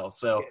NFL.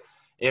 So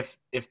if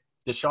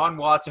Deshaun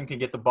Watson can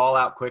get the ball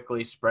out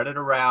quickly, spread it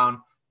around,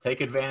 take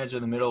advantage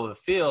of the middle of the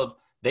field,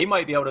 they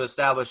might be able to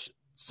establish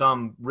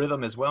some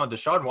rhythm as well. And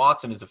Deshaun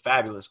Watson is a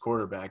fabulous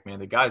quarterback, man.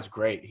 The guy's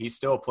great. He's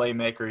still a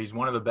playmaker. He's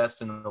one of the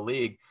best in the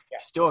league. Yeah.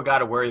 He's still a guy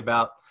to worry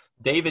about.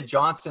 David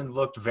Johnson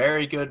looked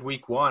very good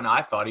week 1.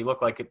 I thought he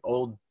looked like an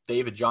old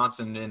David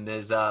Johnson in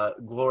his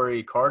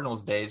glory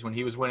Cardinals days when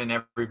he was winning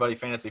everybody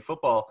fantasy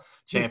football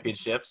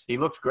championships. He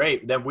looked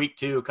great. Then week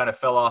 2 kind of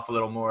fell off a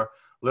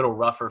little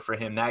rougher for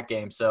him that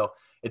game. So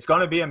it's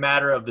going to be a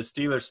matter of the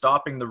Steelers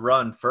stopping the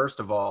run,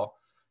 first of all.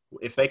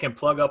 If they can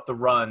plug up the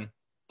run,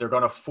 they're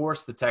going to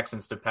force the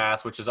Texans to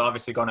pass, which is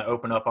obviously going to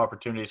open up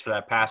opportunities for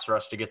that pass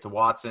rush to get to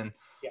Watson.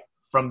 Yeah.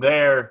 From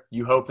there,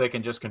 you hope they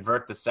can just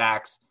convert the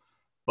sacks.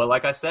 But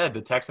like I said,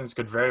 the Texans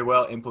could very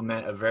well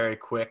implement a very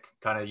quick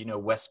kind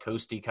of, West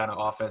Coasty kind of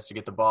offense to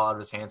get the ball out of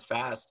his hands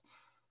fast.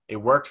 It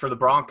worked for the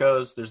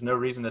Broncos. There's no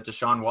reason that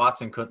Deshaun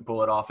Watson couldn't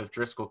pull it off if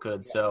Driscoll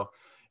could. Yeah. So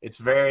it's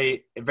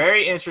very,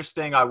 very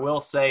interesting. I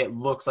will say it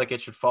looks like it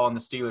should fall in the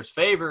Steelers'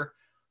 favor,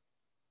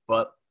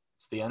 but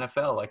it's the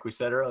NFL, like we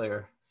said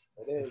earlier.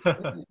 It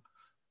is.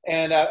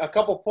 And a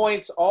couple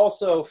points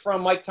also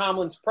from Mike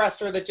Tomlin's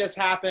presser that just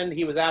happened.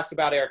 He was asked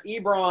about Eric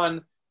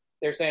Ebron.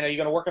 They're saying, are you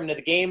going to work him into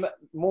the game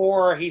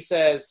more? He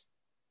says,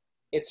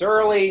 it's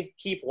early,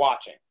 keep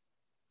watching.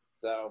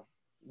 So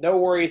no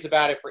worries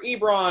about it for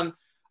Ebron.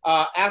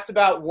 Asked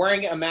about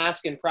wearing a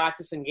mask in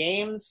practice and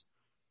games.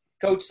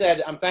 Coach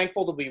said, I'm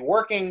thankful to be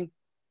working.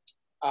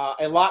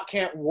 A lot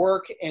can't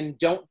work and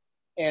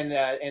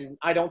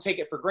I don't take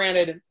it for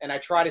granted, and I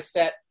try to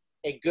set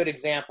a good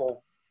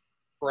example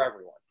for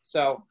everyone.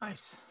 So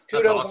nice.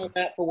 Kudos awesome. on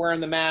that for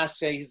wearing the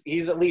mask.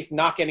 He's at least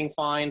not getting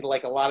fined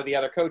like a lot of the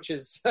other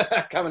coaches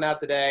coming out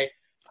today.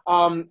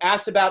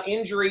 Asked about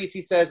injuries,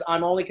 he says,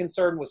 I'm only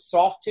concerned with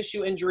soft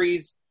tissue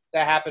injuries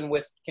that happen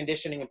with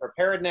conditioning and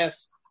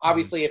preparedness.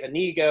 Obviously, if a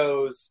knee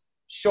goes,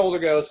 shoulder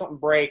goes, something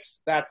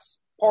breaks,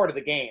 that's part of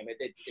the game.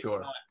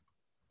 Sure.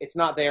 It's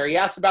not there. He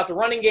asked about the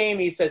running game.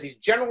 He says he's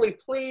generally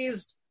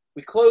pleased.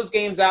 We close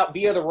games out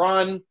via the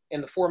run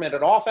in the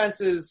 4-minute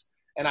offenses,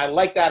 and I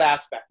like that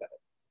aspect of it.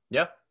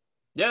 Yeah.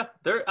 Yeah,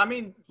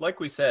 like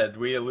we said,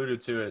 we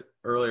alluded to it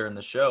earlier in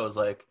the show, is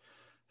like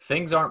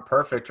things aren't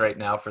perfect right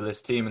now for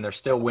this team, and they're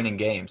still winning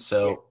games.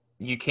 So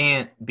you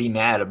can't be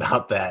mad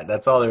about that.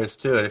 That's all there is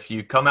to it. If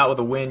you come out with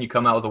a win, you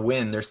come out with a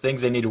win. There's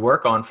things they need to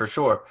work on for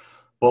sure.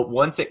 But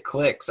once it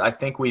clicks, I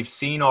think we've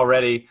seen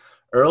already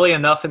early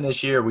enough in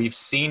this year, we've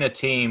seen a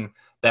team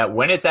that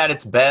when it's at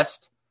its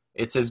best,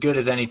 it's as good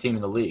as any team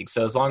in the league.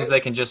 So as long as they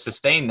can just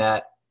sustain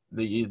that,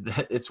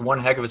 it's one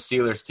heck of a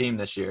Steelers team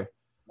this year.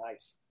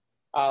 Nice.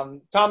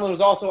 Tomlin was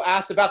also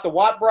asked about the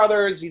Watt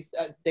brothers.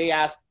 They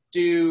asked,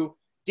 do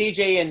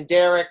DJ and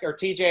Derek, or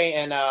TJ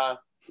and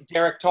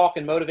Derek, talk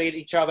and motivate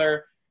each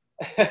other?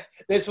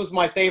 This was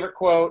my favorite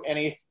quote,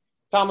 and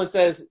Tomlin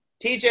says,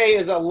 TJ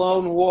is a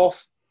lone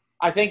wolf.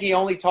 I think he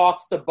only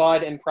talks to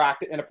Bud in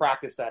a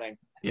practice setting.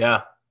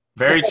 Yeah,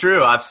 very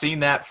true. I've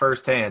seen that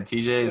firsthand.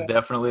 TJ is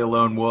definitely a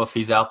lone wolf.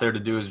 He's out there to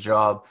do his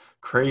job.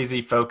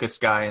 Crazy focused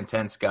guy,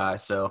 intense guy.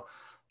 So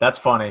that's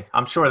funny.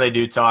 I'm sure they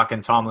do talk,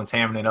 and Tomlin's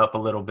hamming it up a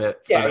little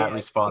bit for that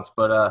response.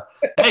 But,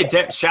 hey,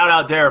 shout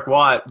out Derek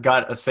Watt,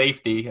 got a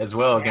safety as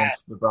well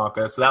against the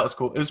Broncos. So that was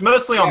cool. It was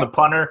mostly on the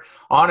punter.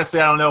 Honestly,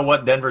 I don't know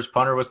what Denver's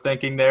punter was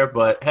thinking there,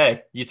 but,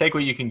 hey, you take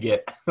what you can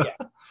get.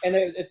 And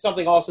it's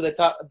something also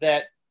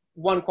that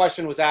one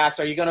question was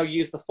asked, are you going to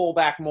use the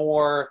fullback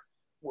more?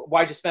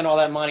 Why'd you spend all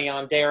that money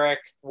on Derek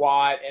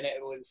Watt? And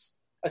it was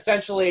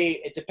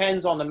essentially, it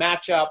depends on the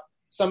matchup.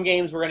 Some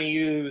games we're going to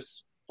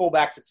use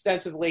fullbacks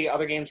extensively,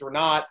 other games were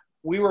not.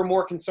 We were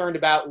more concerned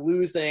about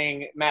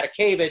losing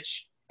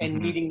Matakevich and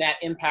needing that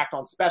impact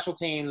on special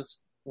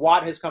teams.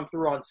 Watt has come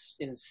through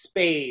in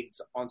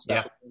spades on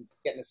special teams,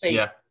 getting a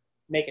save,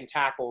 making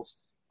tackles.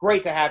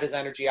 Great to have his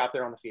energy out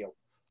there on the field.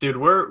 Dude,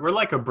 we're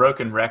like a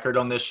broken record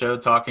on this show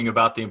talking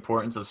about the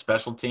importance of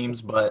special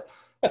teams, but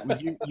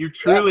you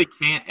truly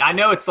can't. I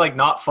know it's like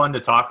not fun to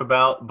talk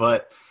about,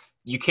 but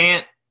you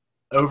can't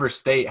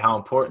overstate how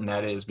important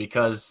that is,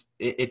 because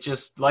it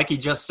just, like he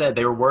just said,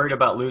 they were worried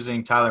about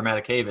losing Tyler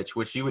Matakevich,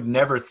 which you would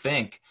never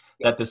think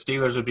that the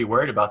Steelers would be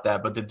worried about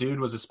that. But the dude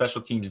was a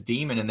special teams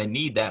demon, and they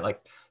need that. Like,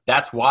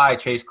 that's why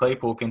Chase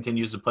Claypool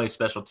continues to play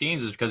special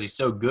teams, is because he's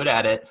so good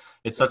at it.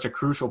 It's such a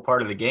crucial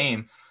part of the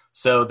game.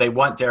 So they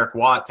want Derek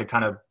Watt to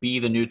kind of be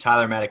the new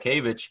Tyler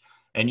Matakevich.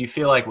 And you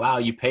feel like, wow,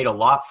 you paid a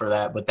lot for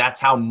that, but that's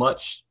how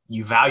much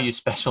you value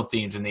special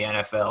teams in the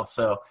NFL.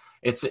 So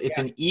it's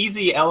an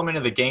easy element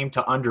of the game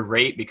to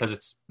underrate, because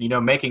it's,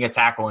 making a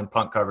tackle in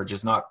punt coverage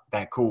is not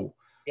that cool.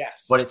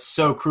 Yes. But it's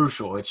so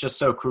crucial. It's just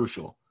so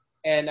crucial.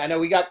 And I know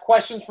we got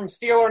questions from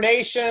Steeler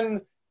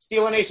Nation,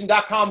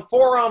 SteelerNation.com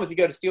forum. If you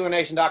go to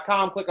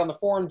SteelerNation.com, click on the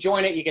forum,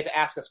 join it. You get to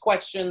ask us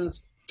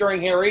questions during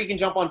here, or you can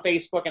jump on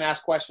Facebook and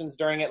ask questions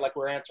during it, like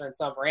we're answering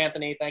some for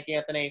Anthony. Thank you,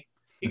 Anthony.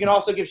 You can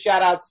also give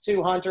shout-outs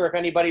to Hunter. If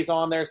anybody's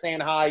on there saying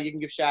hi, you can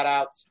give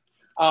shout-outs.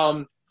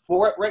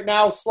 Right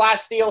now,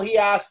 /Steel, he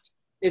asked,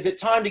 is it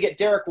time to get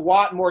Derek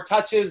Watt more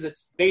touches?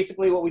 It's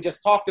basically what we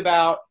just talked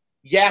about.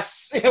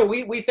 Yes,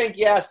 we think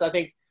yes. I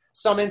think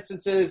some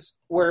instances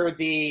where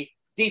the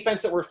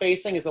defense that we're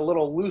facing is a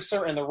little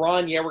looser in the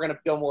run, we're going to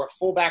go more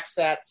fullback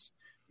sets.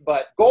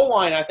 But goal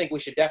line, I think we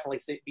should definitely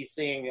be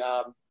seeing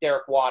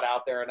Derek Watt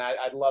out there, and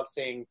I'd love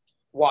seeing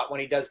Watt when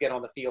he does get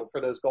on the field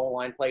for those goal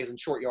line plays and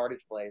short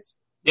yardage plays.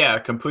 Yeah, I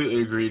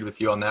completely agreed with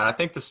you on that. I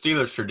think the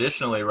Steelers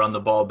traditionally run the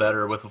ball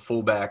better with a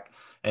fullback,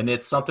 and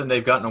it's something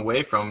they've gotten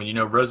away from.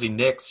 Rosie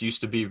Nix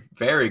used to be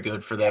very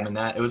good for them in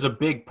that. It was a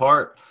big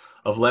part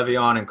of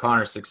Le'Veon and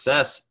Connor's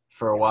success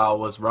for a while,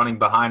 was running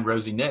behind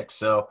Rosie Nix.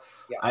 So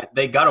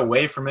they got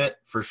away from it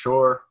for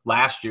sure.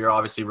 Last year,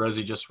 obviously,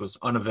 Rosie just was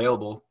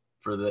unavailable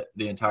for the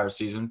entire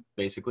season,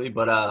 basically.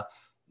 But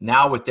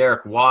now with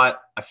Derek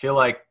Watt, I feel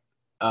like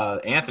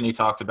Anthony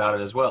talked about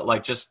it as well,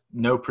 like just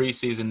no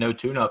preseason, no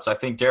tune-ups. I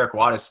think Derek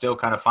Watt is still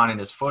kind of finding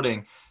his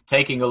footing,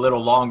 taking a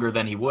little longer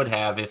than he would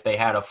have if they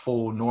had a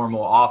full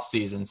normal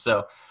offseason.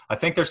 So I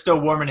think they're still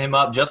warming him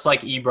up, just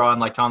like Ebron,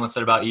 like Tomlin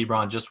said about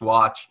Ebron, just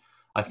watch.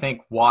 I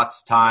think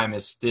Watt's time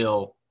is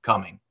still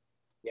coming.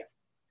 Yeah.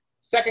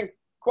 Second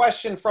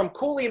question from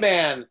Coolie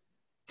Man.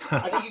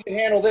 I think you can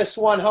handle this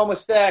one,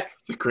 Homostek.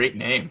 It's a great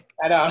name.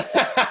 I know.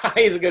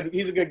 He's a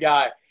good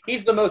guy.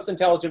 He's the most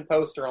intelligent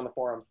poster on the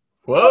forum.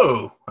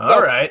 Whoa.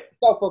 All right.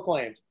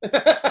 Self-proclaimed.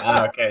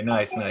 Okay,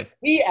 nice.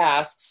 He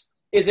asks,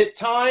 is it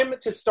time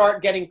to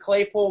start getting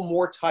Claypool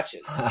more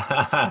touches?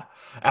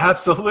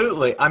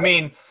 Absolutely. I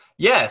mean,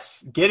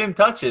 yes, get him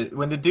touches.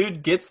 When the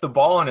dude gets the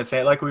ball in his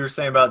hand, like we were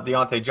saying about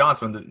Deontay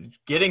Johnson,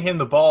 getting him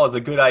the ball is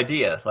a good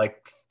idea.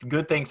 Like,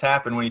 good things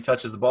happen when he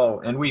touches the ball.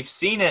 And we've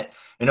seen it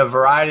in a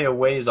variety of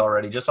ways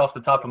already. Just off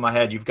the top of my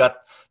head, you've got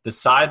the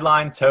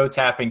sideline toe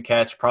tapping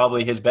catch,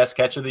 probably his best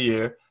catch of the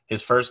year,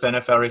 his first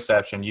NFL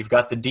reception. You've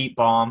got the deep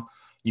bomb.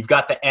 You've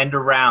got the end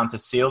around to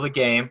seal the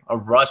game, a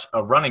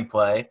running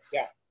play.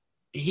 Yeah.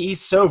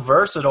 He's so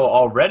versatile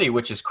already,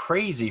 which is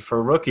crazy for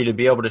a rookie to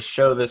be able to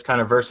show this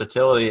kind of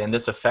versatility and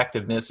this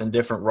effectiveness in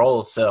different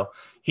roles. So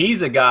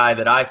he's a guy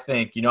that I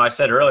think, I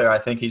said earlier, I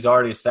think he's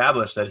already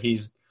established that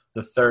he's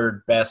the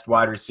third best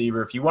wide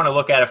receiver. If you want to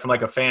look at it from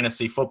like a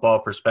fantasy football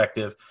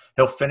perspective,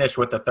 he'll finish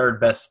with the third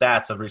best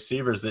stats of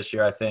receivers this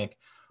year, I think,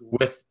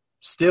 with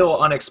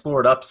still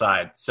unexplored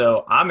upside.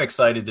 So I'm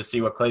excited to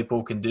see what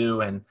Claypool can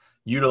do and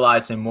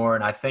utilize him more.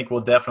 And I think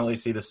we'll definitely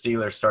see the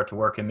Steelers start to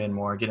work him in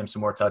more and get him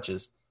some more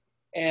touches.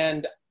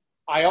 And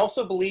I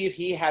also believe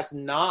he has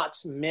not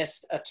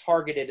missed a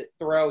targeted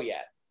throw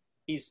yet.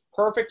 He's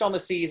perfect on the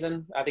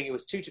season. I think it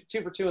was 2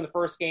 for 2 in the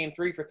first game,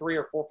 3 for 3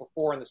 or 4 for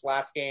 4 in this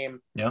last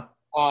game. Yeah.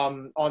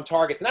 On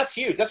targets. And that's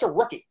huge. That's a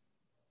rookie.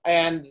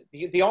 And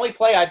the only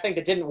play I think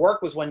that didn't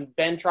work was when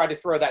Ben tried to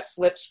throw that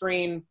slip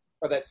screen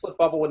or that slip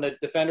bubble when the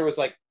defender was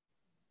like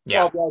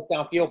 12 yards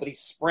downfield, but he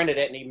sprinted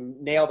it and he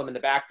nailed him in the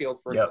backfield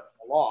for a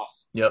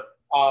loss. Yep.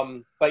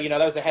 But,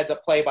 that was a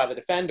heads-up play by the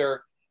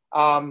defender.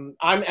 I'm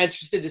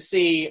interested to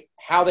see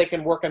how they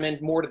can work him in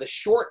more to the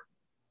short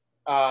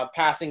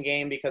passing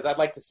game, because I'd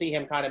like to see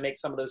him kind of make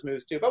some of those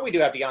moves too. But we do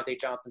have Deontay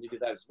Johnson to do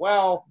that as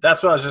well.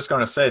 That's what I was just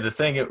going to say. The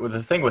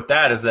thing with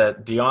that is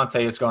that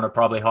Deontay is going to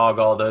probably hog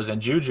all those,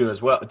 and Juju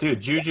as well.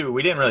 Dude, Juju,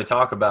 we didn't really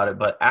talk about it,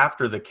 but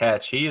after the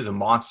catch, he is a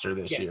monster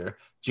this year.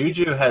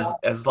 Juju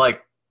has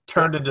like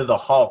turned into the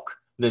Hulk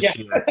this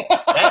year.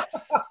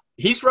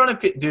 He's running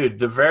 – dude,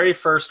 the very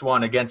first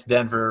one against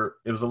Denver,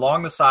 it was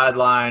along the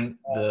sideline.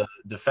 The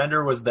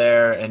defender was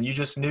there, and you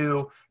just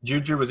knew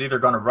Juju was either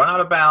going to run out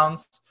of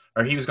bounds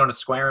or he was going to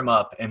square him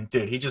up. And,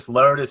 dude, he just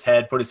lowered his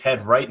head, put his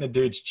head right in the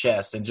dude's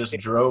chest, and just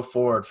drove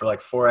forward for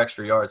like 4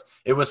 extra yards.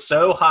 It was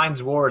so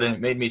Hines Ward, and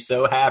it made me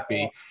so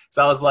happy.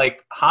 So I was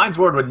like, Hines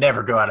Ward would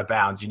never go out of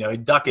bounds.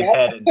 He'd duck his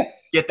head and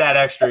get that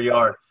extra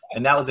yard.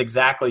 And that was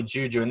exactly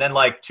Juju. And then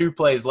like 2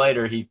 plays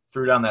later, he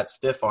threw down that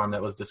stiff arm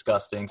that was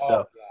disgusting.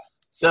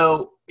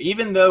 So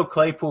even though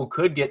Claypool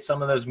could get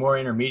some of those more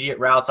intermediate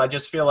routes, I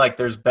just feel like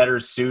there's better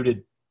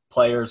suited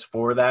players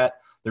for that.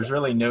 There's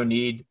really no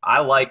need.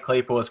 I like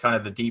Claypool as kind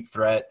of the deep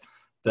threat,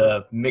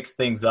 the mix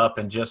things up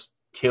and just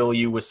kill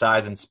you with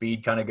size and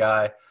speed kind of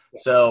guy.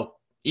 So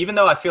even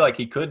though I feel like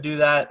he could do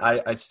that,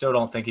 I still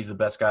don't think he's the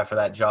best guy for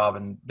that job,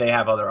 and they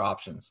have other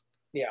options.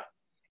 Yeah.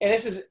 And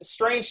this is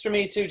strange to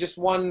me, too. Just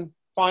one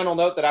final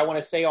note that I want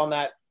to say on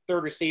that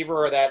third receiver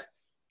or that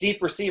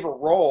deep receiver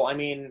role. I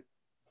mean,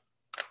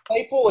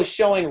 Claypool is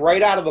showing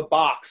right out of the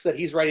box that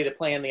he's ready to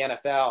play in the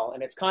NFL,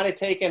 and it's kind of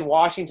taken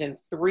Washington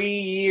 3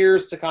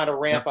 years to kind of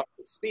ramp up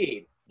the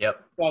speed.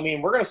 Yep. So, I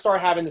mean, we're going to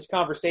start having this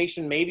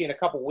conversation maybe in a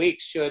couple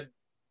weeks. Should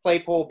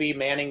Claypool be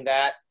manning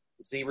that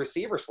Z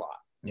receiver slot?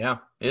 Yeah,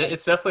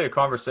 it's definitely a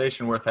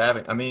conversation worth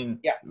having. I mean,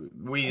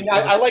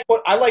 I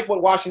like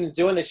what Washington's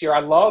doing this year. I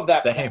love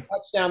that Same.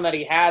 touchdown that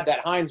he had,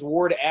 that Hines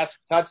Ward-esque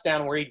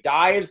touchdown where he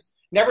dives.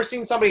 Never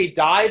seen somebody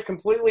dive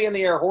completely in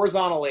the air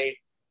horizontally,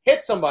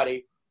 hit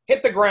somebody,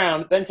 hit the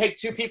ground, then take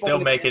 2 people.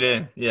 Still make it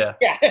in. Yeah.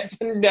 Yeah, I've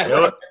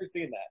never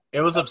seen that. It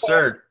was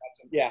absurd.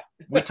 Yeah.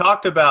 We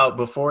talked about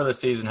before the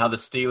season how the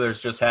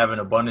Steelers just have an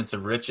abundance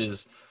of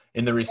riches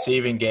in the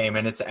receiving game,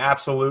 and it's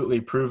absolutely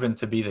proven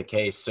to be the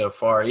case so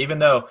far. Even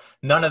though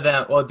none of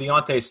them, well,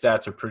 Deontay's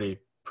stats are pretty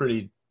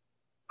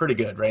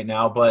good right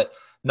now, but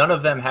none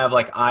of them have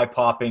like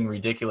eye-popping,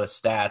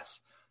 ridiculous stats.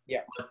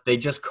 Yeah, but they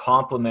just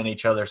complement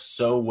each other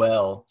so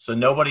well. So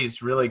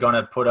nobody's really going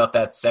to put up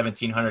that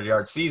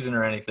 1,700-yard season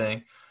or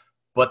anything,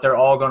 but they're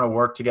all going to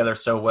work together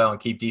so well and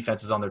keep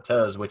defenses on their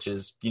toes, which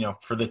is,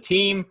 for the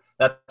team,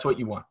 that's what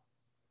you want.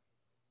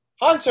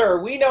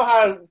 Hunter, we know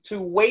how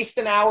to waste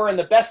an hour in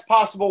the best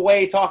possible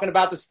way talking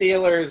about the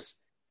Steelers.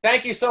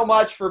 Thank you so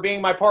much for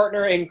being my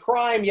partner in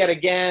crime yet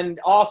again.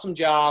 Awesome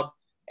job.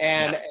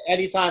 And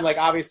anytime,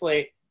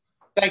 obviously,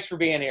 thanks for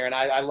being here. And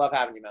I love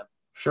having you, man.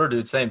 Sure,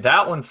 dude. Same.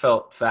 That one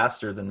felt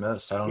faster than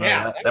most. I don't know.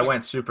 Yeah, that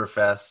went super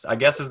fast. I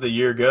guess as the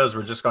year goes,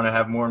 we're just going to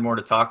have more and more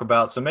to talk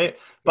about. So maybe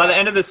by the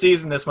end of the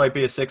season, this might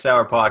be a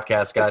 6-hour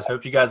podcast, guys.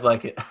 Hope you guys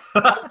like it.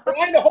 I'm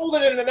trying to hold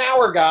it in an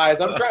hour,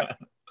 guys. I'm trying.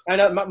 I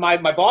know my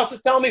boss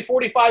is telling me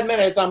 45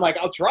 minutes. I'm like,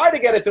 I'll try to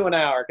get it to an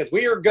hour because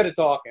we are good at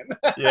talking.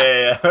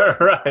 Yeah,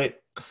 right.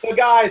 So,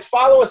 guys,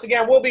 follow us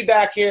again. We'll be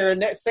back here,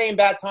 same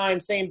bat time,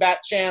 same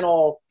bat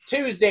channel,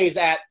 Tuesdays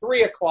at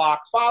 3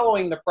 o'clock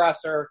following the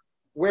presser.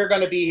 We're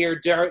going to be here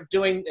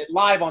doing it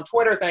live on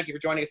Twitter. Thank you for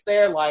joining us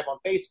there. Live on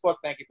Facebook.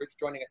 Thank you for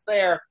joining us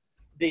there.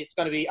 It's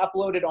going to be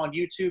uploaded on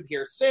YouTube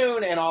here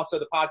soon, and also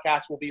the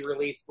podcast will be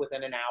released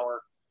within an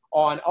hour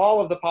on all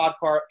of the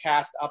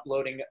podcast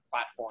uploading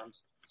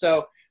platforms.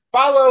 So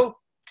follow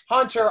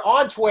Hunter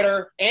on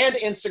Twitter and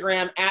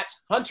Instagram at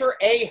Hunter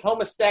A.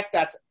 Homistek.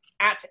 That's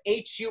at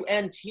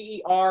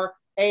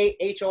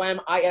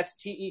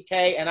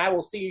HunterAHomistek. And I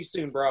will see you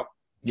soon, bro.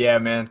 Yeah,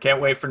 man. Can't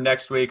wait for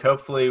next week.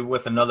 Hopefully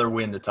with another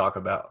win to talk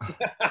about.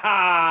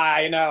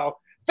 I know.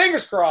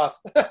 Fingers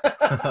crossed.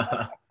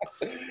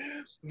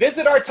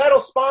 Visit our title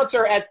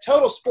sponsor at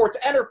Total Sports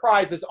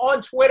Enterprises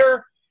on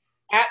Twitter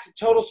at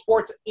Total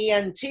Sports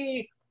ENT,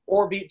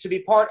 or to be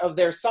part of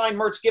their signed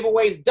merch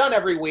giveaways done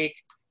every week.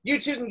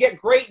 You too can get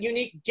great,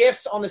 unique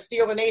gifts on the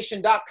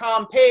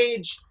SteelerNation.com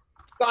page.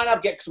 Sign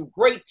up, get some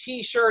great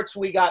T-shirts.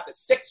 We got the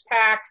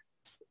 6-pack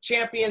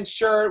champion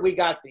shirt. We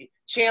got the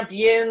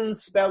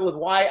Champions, spelled with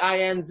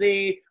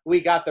Y-I-N-Z.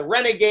 We got the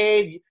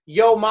Renegade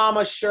Yo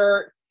Mama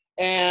shirt.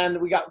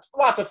 And we got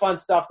lots of fun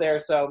stuff there.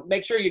 So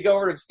make sure you go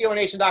over to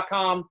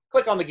SteelerNation.com,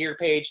 click on the gear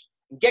page,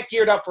 and get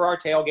geared up for our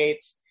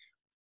tailgates.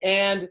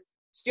 And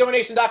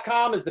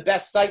SteelerNation.com is the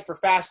best site for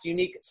fast,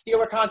 unique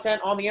Steeler content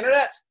on the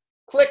internet.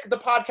 Click the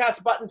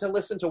podcast button to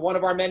listen to one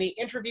of our many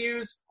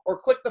interviews, or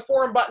click the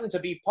forum button to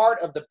be part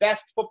of the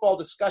best football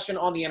discussion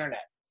on the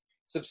internet.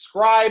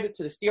 Subscribe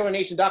to the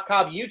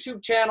SteelerNation.com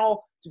YouTube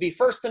channel to be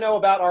first to know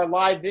about our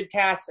live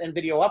vidcasts and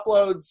video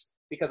uploads,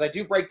 because I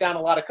do break down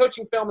a lot of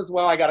coaching film as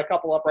well. I got a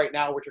couple up right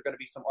now, which are going to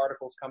be some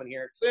articles coming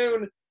here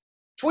soon.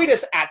 Tweet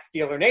us at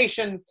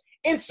SteelerNation.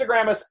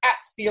 Instagram us at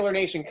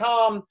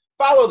SteelerNation.com.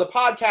 Follow the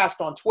podcast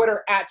on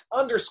Twitter at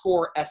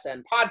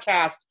 _SN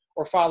Podcast,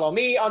 or follow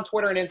me on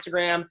Twitter and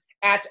Instagram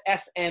at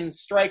SN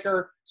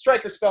Striker.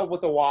 Striker spelled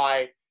with a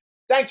Y.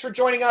 Thanks for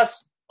joining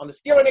us on the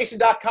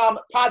SteelerNation.com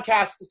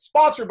podcast,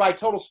 sponsored by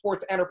Total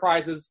Sports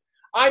Enterprises.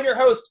 I'm your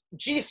host,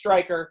 G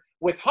Striker,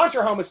 with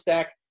Hunter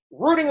Homistek,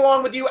 rooting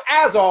along with you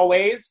as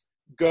always.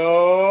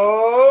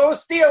 Go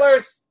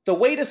Steelers! The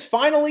wait is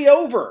finally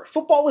over.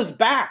 Football is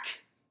back.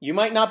 You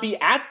might not be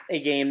at a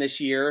game this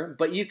year,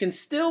 but you can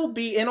still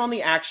be in on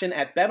the action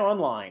at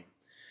BetOnline.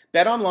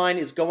 BetOnline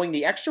is going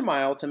the extra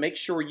mile to make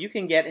sure you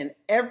can get in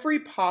every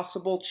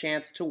possible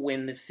chance to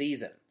win this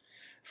season.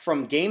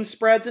 From game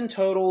spreads and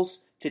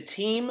totals to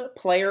team,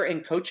 player,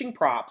 and coaching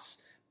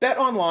props,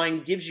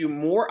 BetOnline gives you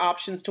more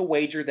options to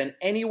wager than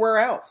anywhere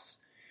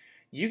else.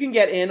 You can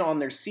get in on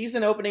their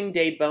season opening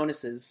day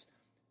bonuses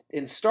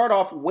and start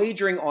off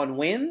wagering on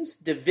wins,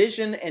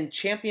 division, and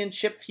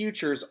championship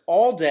futures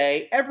all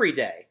day, every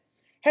day.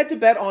 Head to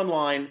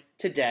BetOnline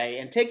today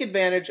and take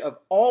advantage of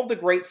all the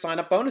great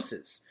sign-up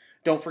bonuses.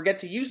 Don't forget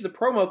to use the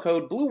promo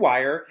code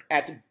BLUEWIRE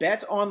at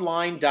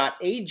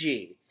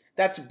betonline.ag.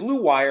 That's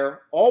Blue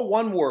Wire, all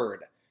one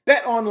word.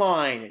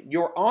 BetOnline,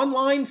 your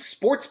online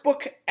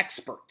sportsbook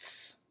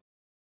experts.